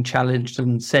what's being challenged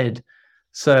and said.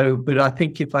 So, but I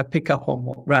think if I pick up on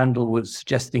what Randall was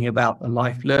suggesting about the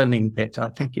life learning bit, I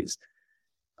think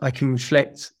I can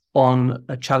reflect on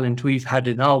a challenge we've had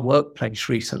in our workplace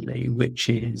recently, which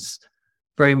is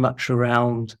very much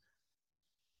around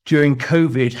during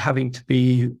COVID having to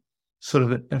be sort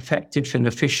of effective and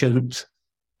efficient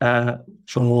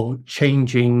for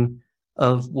changing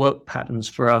of work patterns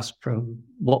for us from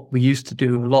what we used to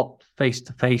do a lot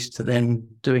face-to-face to then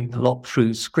doing a lot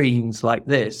through screens like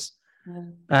this.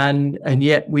 And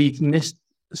yet we've missed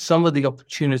some of the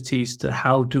opportunities to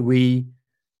how do we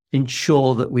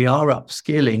ensure that we are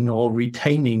upskilling or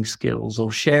retaining skills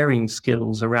or sharing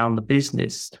skills around the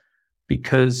business,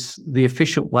 because the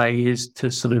efficient way is to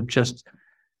sort of just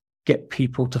get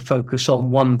people to focus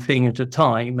on one thing at a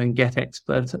time and get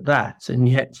experts at that. And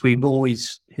yet we've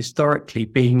always historically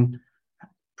been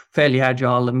fairly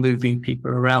agile and moving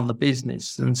people around the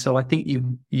business. And so I think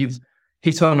you've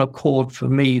hit on a chord for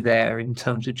me there in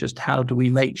terms of just how do we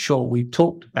make sure we've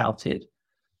talked about it,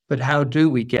 but how do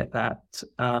we get that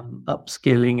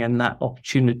upskilling and that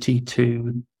opportunity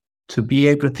to be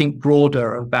able to think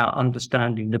broader about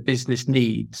understanding the business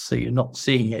needs, so you're not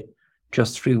seeing it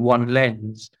just through one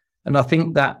lens. And I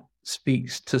think that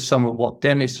speaks to some of what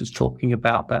Denis was talking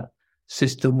about, that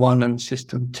system 1 and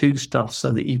system 2 stuff,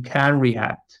 so that you can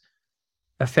react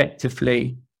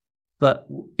effectively, but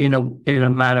in a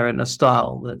manner and a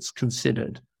style that's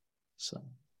considered. So,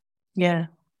 yeah,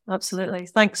 absolutely.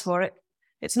 Thanks for it.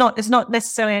 It's not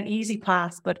necessarily an easy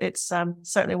path, but it's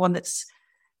certainly one that's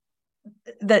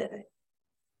the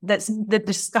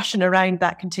discussion around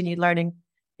that continued learning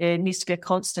needs to be a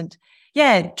constant.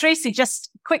 Yeah, Tracy, just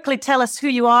quickly tell us who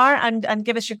you are and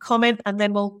give us your comment, and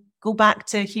then we'll go back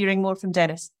to hearing more from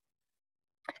Denis.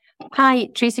 Hi,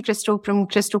 Tracy Crystal from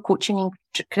Crystal Coaching and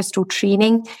Crystal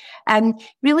Training.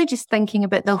 Really just thinking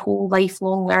about the whole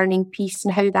lifelong learning piece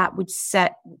and how that would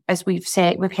sit, as we've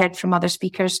heard from other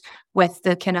speakers, with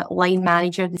the kind of line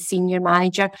manager, the senior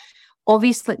manager.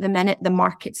 Obviously, at the minute, the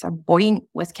markets are buoyant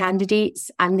with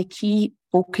candidates, and the key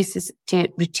focus is to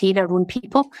retain our own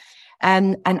people.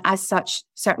 And as such,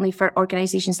 certainly for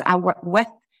organisations that I work with,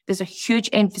 there's a huge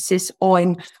emphasis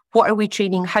on what are we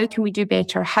training, how can we do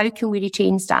better, how can we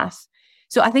retain staff.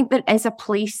 So I think there is a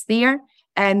place there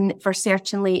for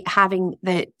certainly having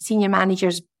the senior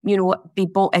managers, be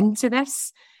bought into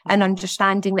this and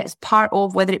understanding that it's part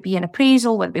of, whether it be an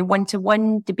appraisal, whether it be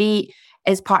one-to-one debate,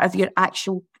 is part of your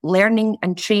actual learning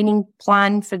and training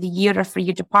plan for the year or for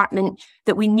your department,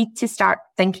 that we need to start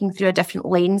thinking through a different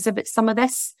lens about some of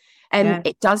this.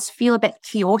 It does feel a bit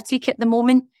chaotic at the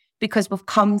moment because we've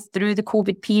come through the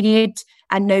COVID period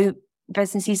and now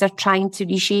businesses are trying to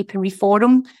reshape and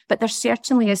reform, but there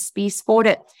certainly is space for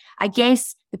it. I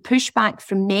guess the pushback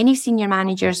from many senior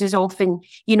managers is often,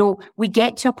 we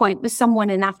get to a point with someone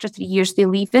and after 3 years they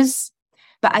leave us.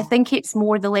 But I think it's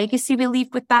more the legacy we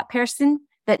leave with that person,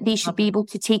 that they should be able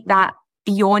to take that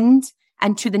beyond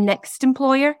and to the next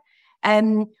employer.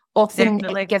 Often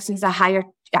Definitely. It gives us a higher,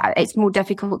 it's more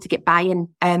difficult to get buy-in,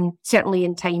 certainly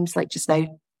in times like just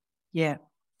now. Yeah.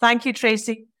 Thank you,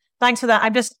 Tracy. Thanks for that.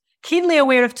 I'm just keenly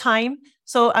aware of time.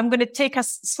 So I'm going to take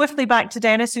us swiftly back to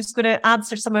Denis, who's going to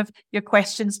answer some of your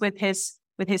questions with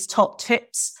his top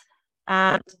tips.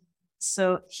 And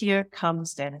so here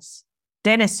comes Denis.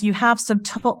 Denis, you have some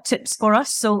top tips for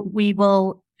us. So we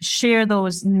will share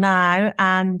those now.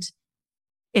 And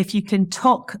if you can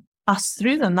talk us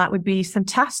through them, that would be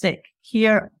fantastic.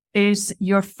 Here is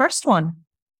your first one.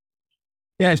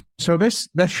 Yeah, so this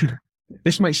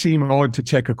might seem odd to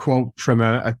take a quote from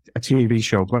a TV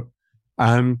show, but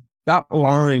that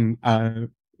line,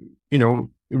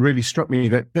 really struck me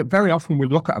that very often we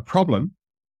look at a problem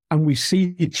and we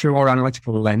see it through our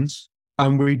analytical lens,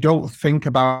 and we don't think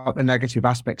about the negative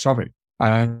aspects of it.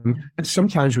 And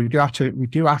sometimes we do have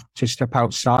to step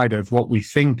outside of what we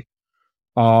think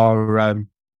are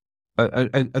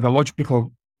the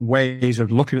logical ways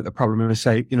of looking at the problem and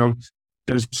say,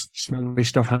 does smelly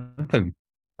stuff happen?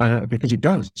 Because it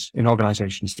does in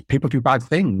organizations. People do bad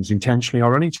things intentionally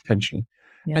or unintentionally.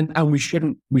 Yeah. And we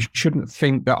shouldn't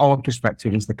think that our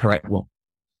perspective is the correct one.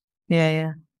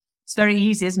 Yeah. It's very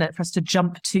easy, isn't it, for us to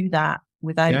jump to that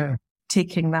without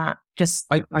taking that, just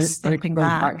stepping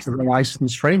back to the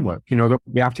license framework, that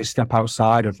we have to step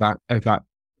outside of that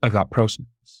process.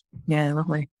 Yeah,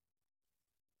 lovely.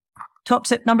 Top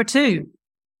tip number 2.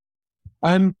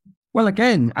 Well,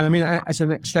 again, as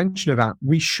an extension of that,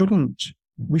 we shouldn't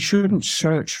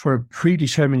search for a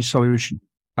predetermined solution.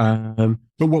 But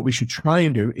what we should try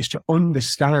and do is to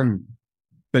understand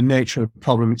the nature of the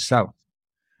problem itself.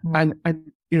 And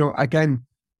again,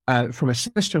 from a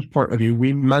systems point of view,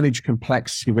 we manage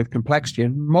complexity with complexity,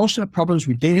 and most of the problems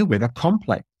we deal with are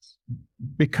complex,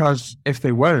 because if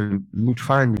they weren't, we'd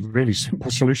find really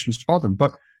simple solutions for them.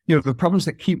 But the problems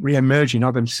that keep re-emerging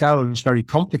are themselves very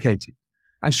complicated.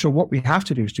 And so what we have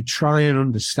to do is to try and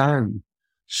understand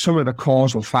some of the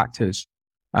causal factors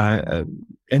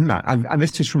in that. And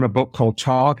this is from a book called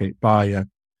Target by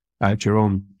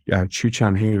Jerome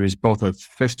Chuchan, who is both a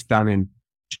 5th dan in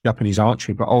Japanese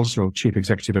archery, but also chief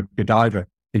executive of Godiva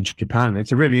in Japan.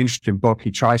 It's a really interesting book.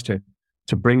 He tries to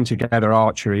bring together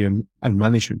archery and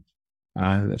management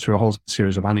through a whole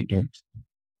series of anecdotes.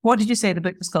 What did you say the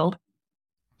book was called?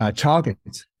 Target.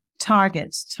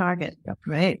 Yep.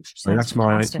 Great. So that's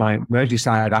my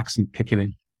Merseyside accent kicking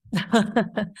in.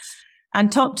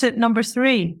 And top tip number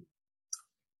 3.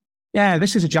 Yeah,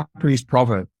 this is a Japanese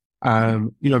proverb.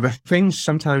 The things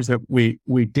sometimes that we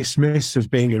dismiss as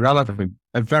being irrelevant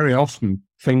are very often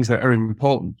things that are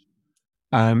important.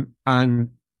 And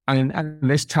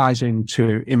this ties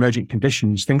into emergent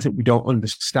conditions, things that we don't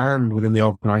understand within the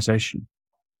organization,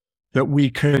 that we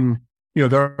can,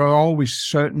 there are always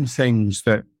certain things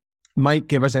that might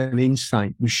give us an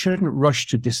insight. We shouldn't rush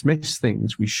to dismiss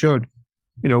things. We should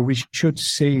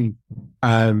see,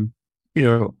 how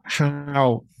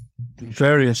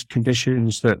various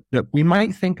conditions that we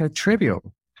might think are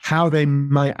trivial, how they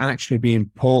might actually be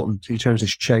important in terms of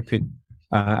shaping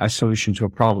a solution to a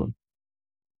problem.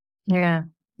 Yeah.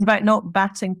 About not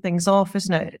batting things off,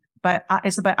 isn't it?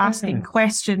 It's about asking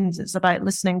questions. It's about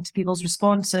listening to people's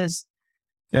responses.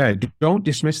 Yeah, don't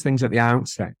dismiss things at the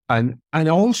outset. And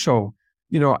also,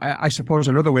 I suppose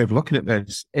another way of looking at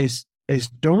this is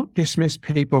don't dismiss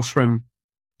people from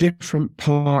different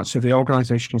parts of the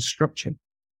organizational structure.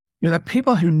 The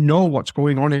people who know what's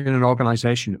going on in an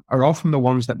organization are often the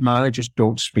ones that managers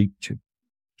don't speak to.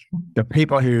 The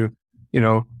people who,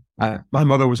 my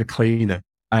mother was a cleaner.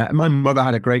 My mother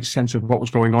had a great sense of what was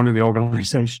going on in the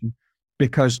organization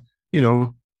because,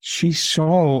 she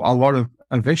saw a lot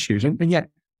of issues. And yet,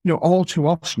 all too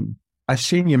often, a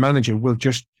senior manager will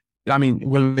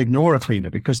will ignore a cleaner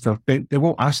because they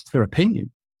won't ask their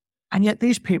opinion. And yet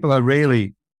these people are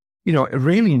really,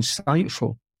 really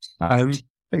insightful.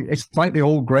 It's like the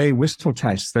old grey whistle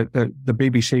test that the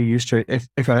BBC used to, if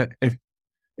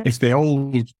the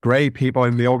old grey people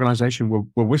in the organisation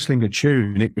were whistling a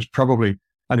tune, it was probably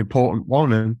an important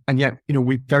one. And yet,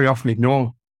 we very often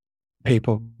ignore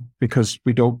people because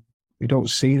we don't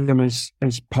see them as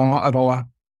part of our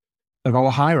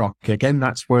hierarchy. Again,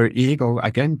 that's where ego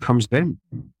again comes in.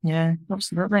 Yeah,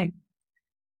 absolutely.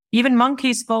 Even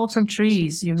monkeys fall from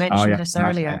trees. You mentioned this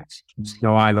earlier.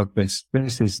 No, I love this.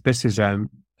 This is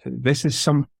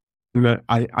something that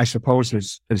I suppose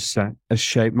has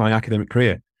shaped my academic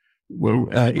career. Well,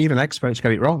 even experts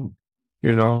get it wrong.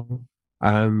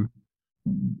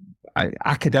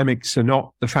 Academics are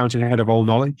not the fountainhead of all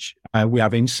knowledge. We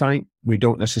have insight. We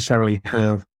don't necessarily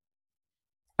have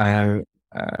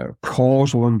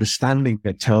causal understanding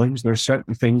at times. There are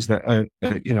certain things that are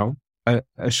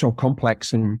so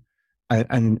complex and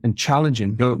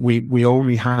challenging that we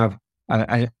only have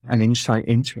an insight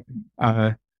into it.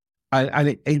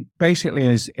 And it basically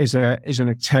is an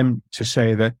attempt to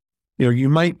say that you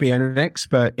might be an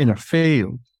expert in a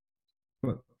field,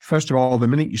 but first of all, the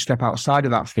minute you step outside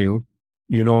of that field,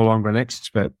 you're no longer an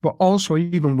expert. But also,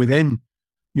 even within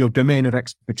your domain of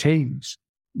expertise,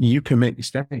 you can make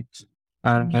mistakes,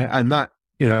 and that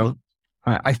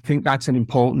I think that's an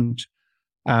important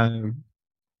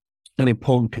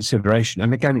consideration.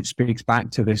 And again, it speaks back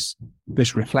to this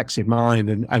reflexive mind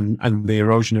and the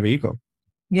erosion of ego.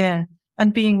 Yeah.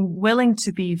 And being willing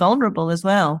to be vulnerable as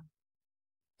well.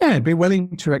 Yeah, be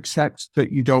willing to accept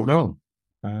that you don't know.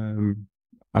 I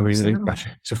mean,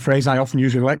 it's a phrase I often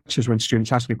use in lectures when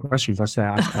students ask me questions. I say,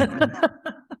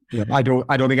 I don't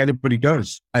think anybody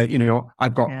does.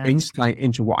 I've got insight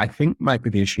into what I think might be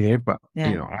the issue here, but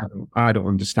I don't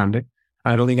understand it.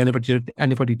 I don't think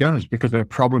anybody does, because the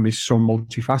problem is so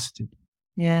multifaceted.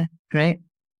 Yeah, great.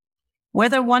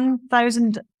 Whether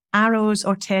 1,000 arrows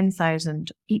or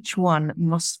 10,000, each one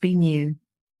must be new.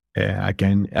 Yeah,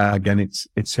 again,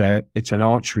 it's an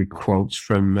archery quote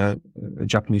from a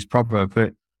Japanese proverb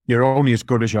that you're only as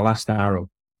good as your last arrow.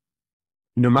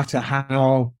 No matter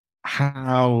how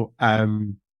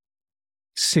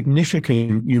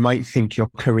significant you might think your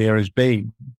career has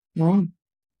been,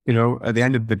 at the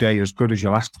end of the day, you're as good as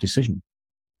your last decision.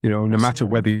 No matter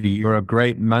whether you're a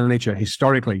great manager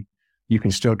historically, you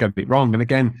can still get it wrong. And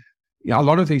again, a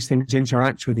lot of these things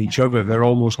interact with each other. They're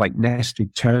almost like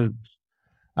nested terms.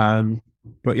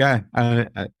 But yeah,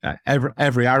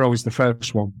 every arrow is the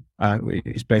first one.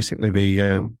 It's basically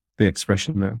the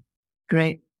expression there.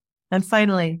 Great. And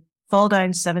finally, fall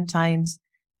down 7 times,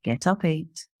 get up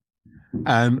 8.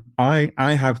 I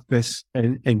have this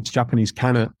in Japanese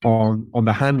kana on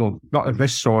the handle, not of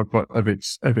this sword, but of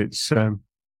its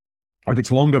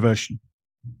longer version.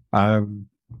 And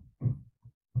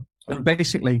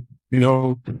basically,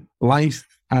 life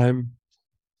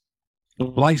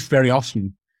very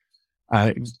often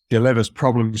delivers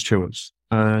problems to us,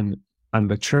 and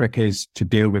the trick is to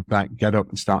deal with that, get up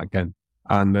and start again.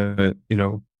 And it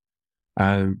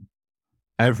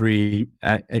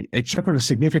took on a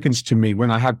significance to me when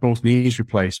I had both knees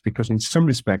replaced, because in some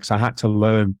respects I had to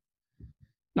learn,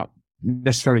 not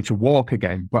necessarily to walk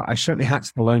again, but I certainly had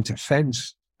to learn to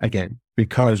fence again,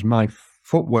 because my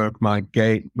footwork, my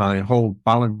gait, my whole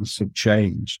balance had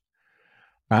changed.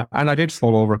 And I did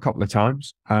fall over a couple of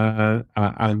times, and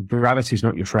gravity is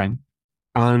not your friend.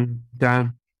 And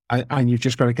you've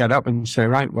just got to get up and say,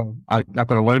 right, well, I've got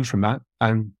to learn from that.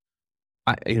 And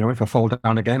if I fall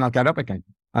down again, I'll get up again.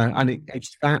 And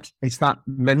it's that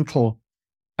mental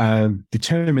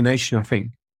determination, I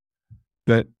think,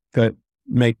 that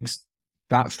makes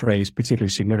that phrase particularly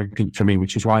significant for me,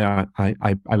 which is why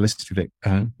I listed it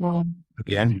at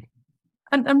the end.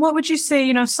 And what would you say,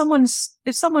 if someone's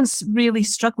really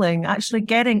struggling, actually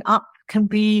getting up can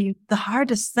be the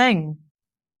hardest thing.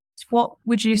 What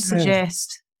would you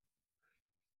suggest?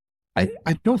 I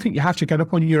don't think you have to get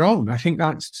up on your own. I think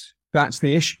that's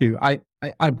the issue. I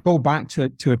go back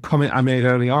to a comment I made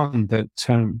early on that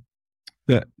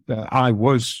I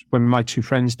was, when my 2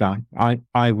 friends died,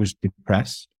 I was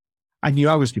depressed. I knew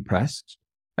I was depressed.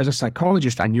 As a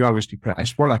psychologist, I knew I was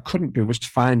depressed. What I couldn't do was to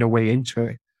find a way into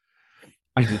it.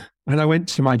 And I went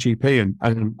to my GP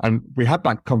and we had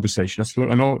that conversation. I said,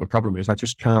 look, I know what the problem is. I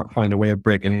just can't find a way of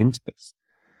breaking into this.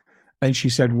 And she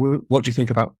said, well, what do you think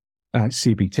about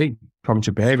CBT,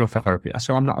 cognitive behavioral therapy? I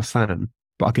said, I'm not a fan,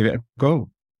 but I'll give it a go.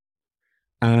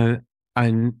 And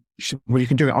she said, well, you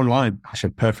can do it online. I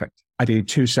said, perfect. I did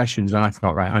 2 sessions and I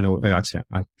thought, right, I know that's it.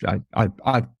 I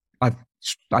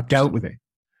dealt with it.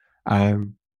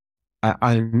 And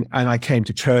I came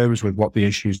to terms with what the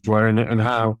issues were and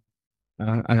how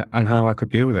I could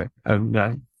deal with it. And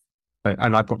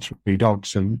I've got 3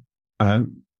 dogs, and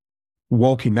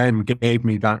walking them gave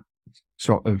me that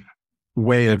sort of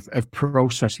way of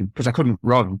processing, because I couldn't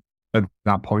run at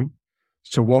that point.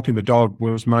 So walking the dog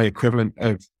was my equivalent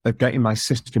of getting my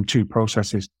system to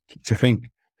processes to think.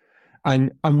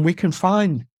 And we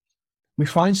find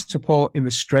support in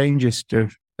the strangest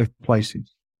of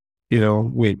places.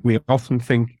 We often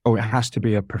think, it has to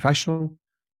be a professional.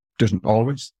 Doesn't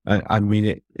always. I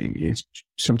mean, it's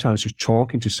sometimes just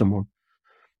talking to someone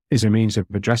is a means of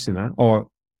addressing that, or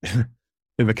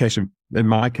in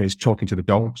my case, talking to the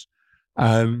dogs.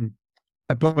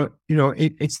 But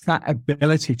it's that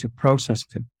ability to process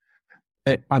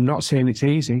it. I'm not saying it's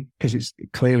easy, because it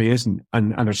clearly isn't,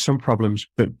 and there's some problems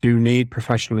that do need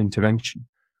professional intervention.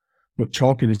 But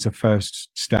talking is a first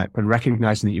step, and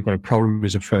recognizing that you've got a problem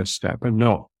is a first step, and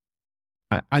not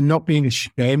being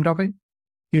ashamed of it.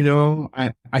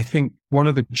 I think one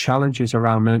of the challenges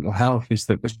around mental health is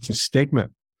that there's a stigma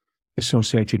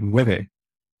associated with it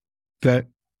that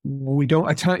we don't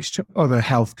attach to other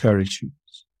healthcare issues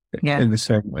in the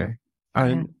same way.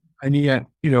 And yet,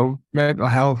 mental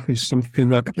health is something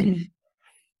that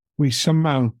we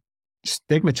somehow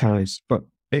stigmatize, but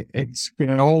we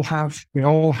all have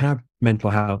mental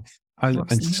health.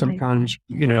 And sometimes,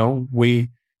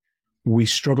 we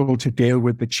struggle to deal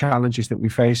with the challenges that we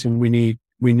face, and we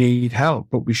need help,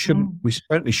 but we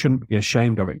certainly shouldn't be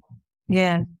ashamed of it.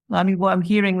 Yeah. I mean, what I'm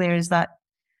hearing there is that,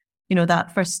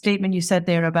 that first statement you said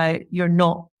there about you're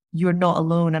not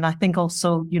alone. And I think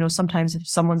also, sometimes if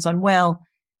someone's unwell,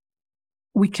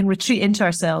 we can retreat into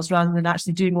ourselves rather than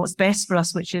actually doing what's best for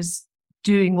us, which is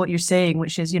doing what you're saying,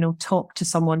 which is, talk to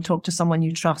someone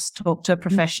you trust, talk to a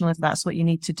professional if that's what you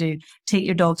need to do, take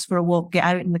your dogs for a walk, get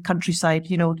out in the countryside,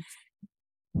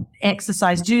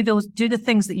 exercise, do the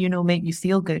things that, make you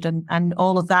feel good. And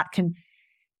all of that can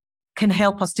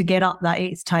help us to get up that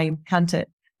eighth time, can't it?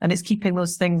 And it's keeping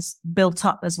those things built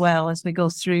up as well as we go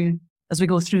through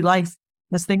life,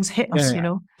 as things hit us,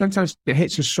 Sometimes it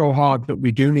hits us so hard that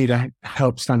we do need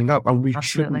help standing up, and we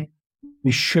shouldn't be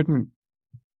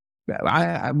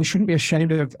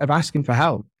ashamed of asking for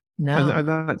help. No.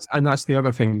 And that's the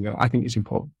other thing that I think is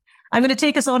important. I'm going to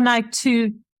take us on now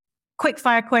to quick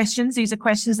fire questions. These are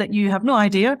questions that you have no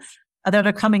idea that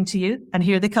are coming to you, and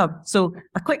here they come. So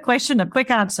a quick question, a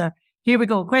quick answer. Here we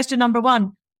go. Question number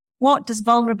 1. What does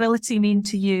vulnerability mean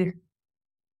to you?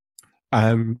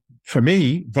 For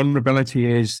me, vulnerability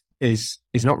is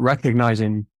not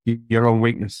recognizing your own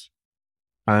weakness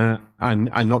and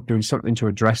not doing something to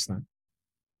address that.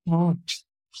 Oh,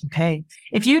 okay.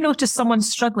 If you notice someone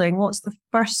struggling, what's the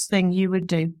first thing you would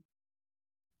do?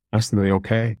 Ask them, are they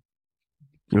okay?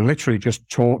 You literally just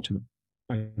talk to them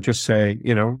and just say,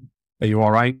 are you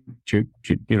all right?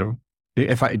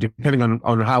 Depending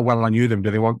on how well I knew them, do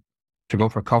they want to go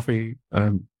for a coffee?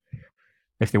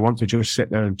 If they want to just sit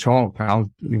there and talk,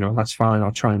 that's fine.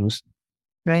 I'll try and listen.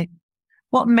 Right.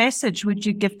 What message would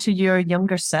you give to your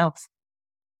younger self?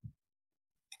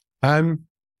 Yeah,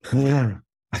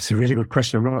 that's a really good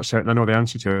question. I'm not certain I know the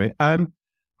answer to it. I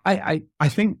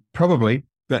think probably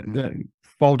that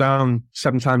fall down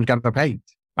 7 times, get up 8.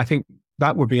 I think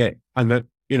that would be it. And that,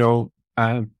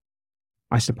 I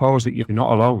suppose that you're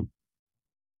not alone.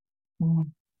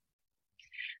 And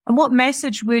what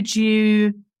message would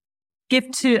you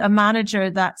give to a manager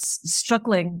that's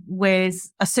struggling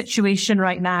with a situation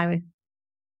right now?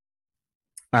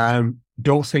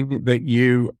 Don't think that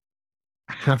you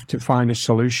have to find a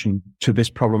solution to this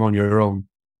problem on your own.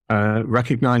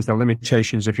 Recognize the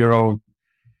limitations of your own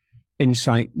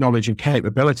insight, knowledge, and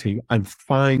capability, and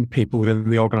find people within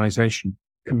the organization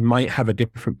who might have a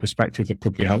different perspective that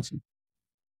could be helpful.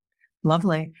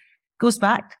 Lovely. Goes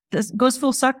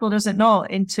full circle, does it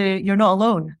not, into you're not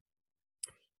alone?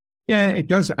 Yeah, it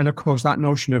does. And of course, that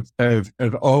notion of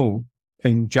O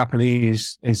in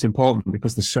Japanese is important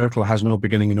because the circle has no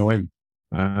beginning and no end.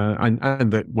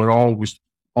 And that we're always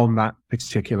on that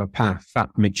particular path, that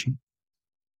Michi.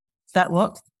 That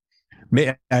what?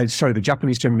 The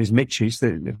Japanese term is Michi.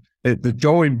 The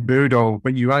Do in Budo,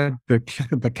 when you add the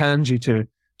kanji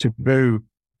to Bu,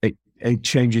 it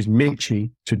changes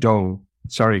Michi to Do.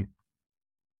 Sorry.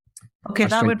 Okay,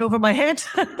 that went over my head.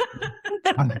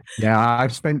 Yeah,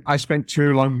 I spent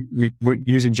too long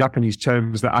using Japanese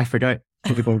terms that I forget.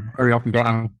 People very often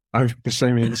go, I have the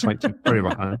same insight. Sorry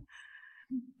about that.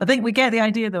 I think we get the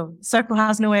idea, though. Circle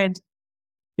has no end.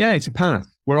 Yeah, it's a path.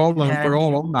 We're all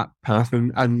on that path,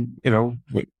 and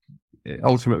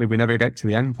ultimately we never get to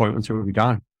the end point until we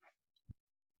die.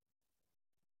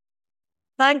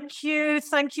 Thank you,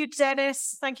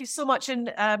 Denis. Thank you so much.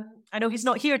 And I know he's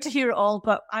not here to hear it all,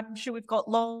 but I'm sure we've got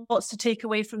lots to take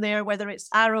away from there. Whether it's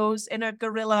arrows, inner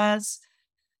gorillas,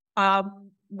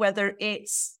 whether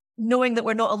it's knowing that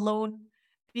we're not alone,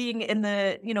 being in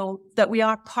the, that we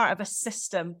are part of a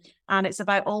system, and it's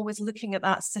about always looking at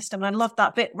that system. And I love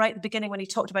that bit right at the beginning when he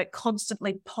talked about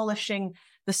constantly polishing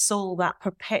the soul, that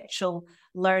perpetual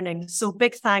learning. So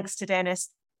big thanks to Denis.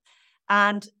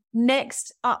 And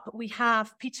next up, we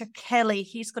have Peter Kelly.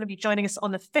 He's going to be joining us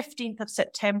on the 15th of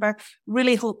September.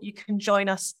 Really hope you can join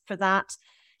us for that.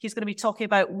 He's going to be talking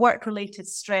about work-related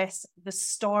stress, the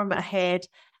storm ahead.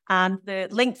 And the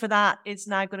link for that is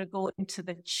now going to go into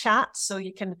the chat. So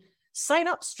you can sign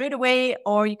up straight away,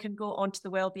 or you can go onto the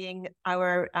Wellbeing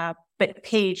Hour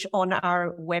page on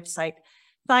our website.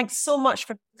 Thanks so much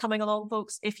for coming along,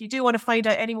 folks. If you do want to find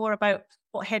out any more about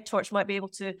what Head Torch might be able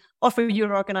to offer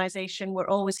your organisation, we're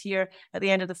always here at the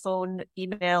end of the phone,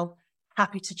 email,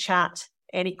 happy to chat,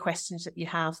 any questions that you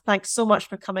have. Thanks so much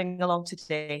for coming along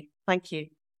today. Thank you.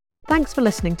 Thanks for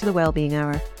listening to the Wellbeing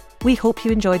Hour. We hope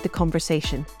you enjoyed the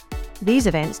conversation. These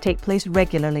events take place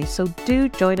regularly, so do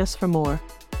join us for more.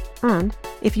 And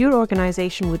if your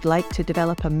organisation would like to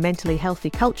develop a mentally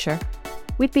healthy culture,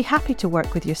 we'd be happy to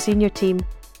work with your senior team,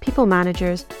 people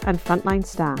managers and frontline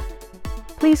staff.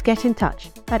 Please get in touch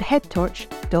at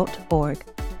headtorch.org.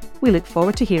 We look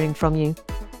forward to hearing from you.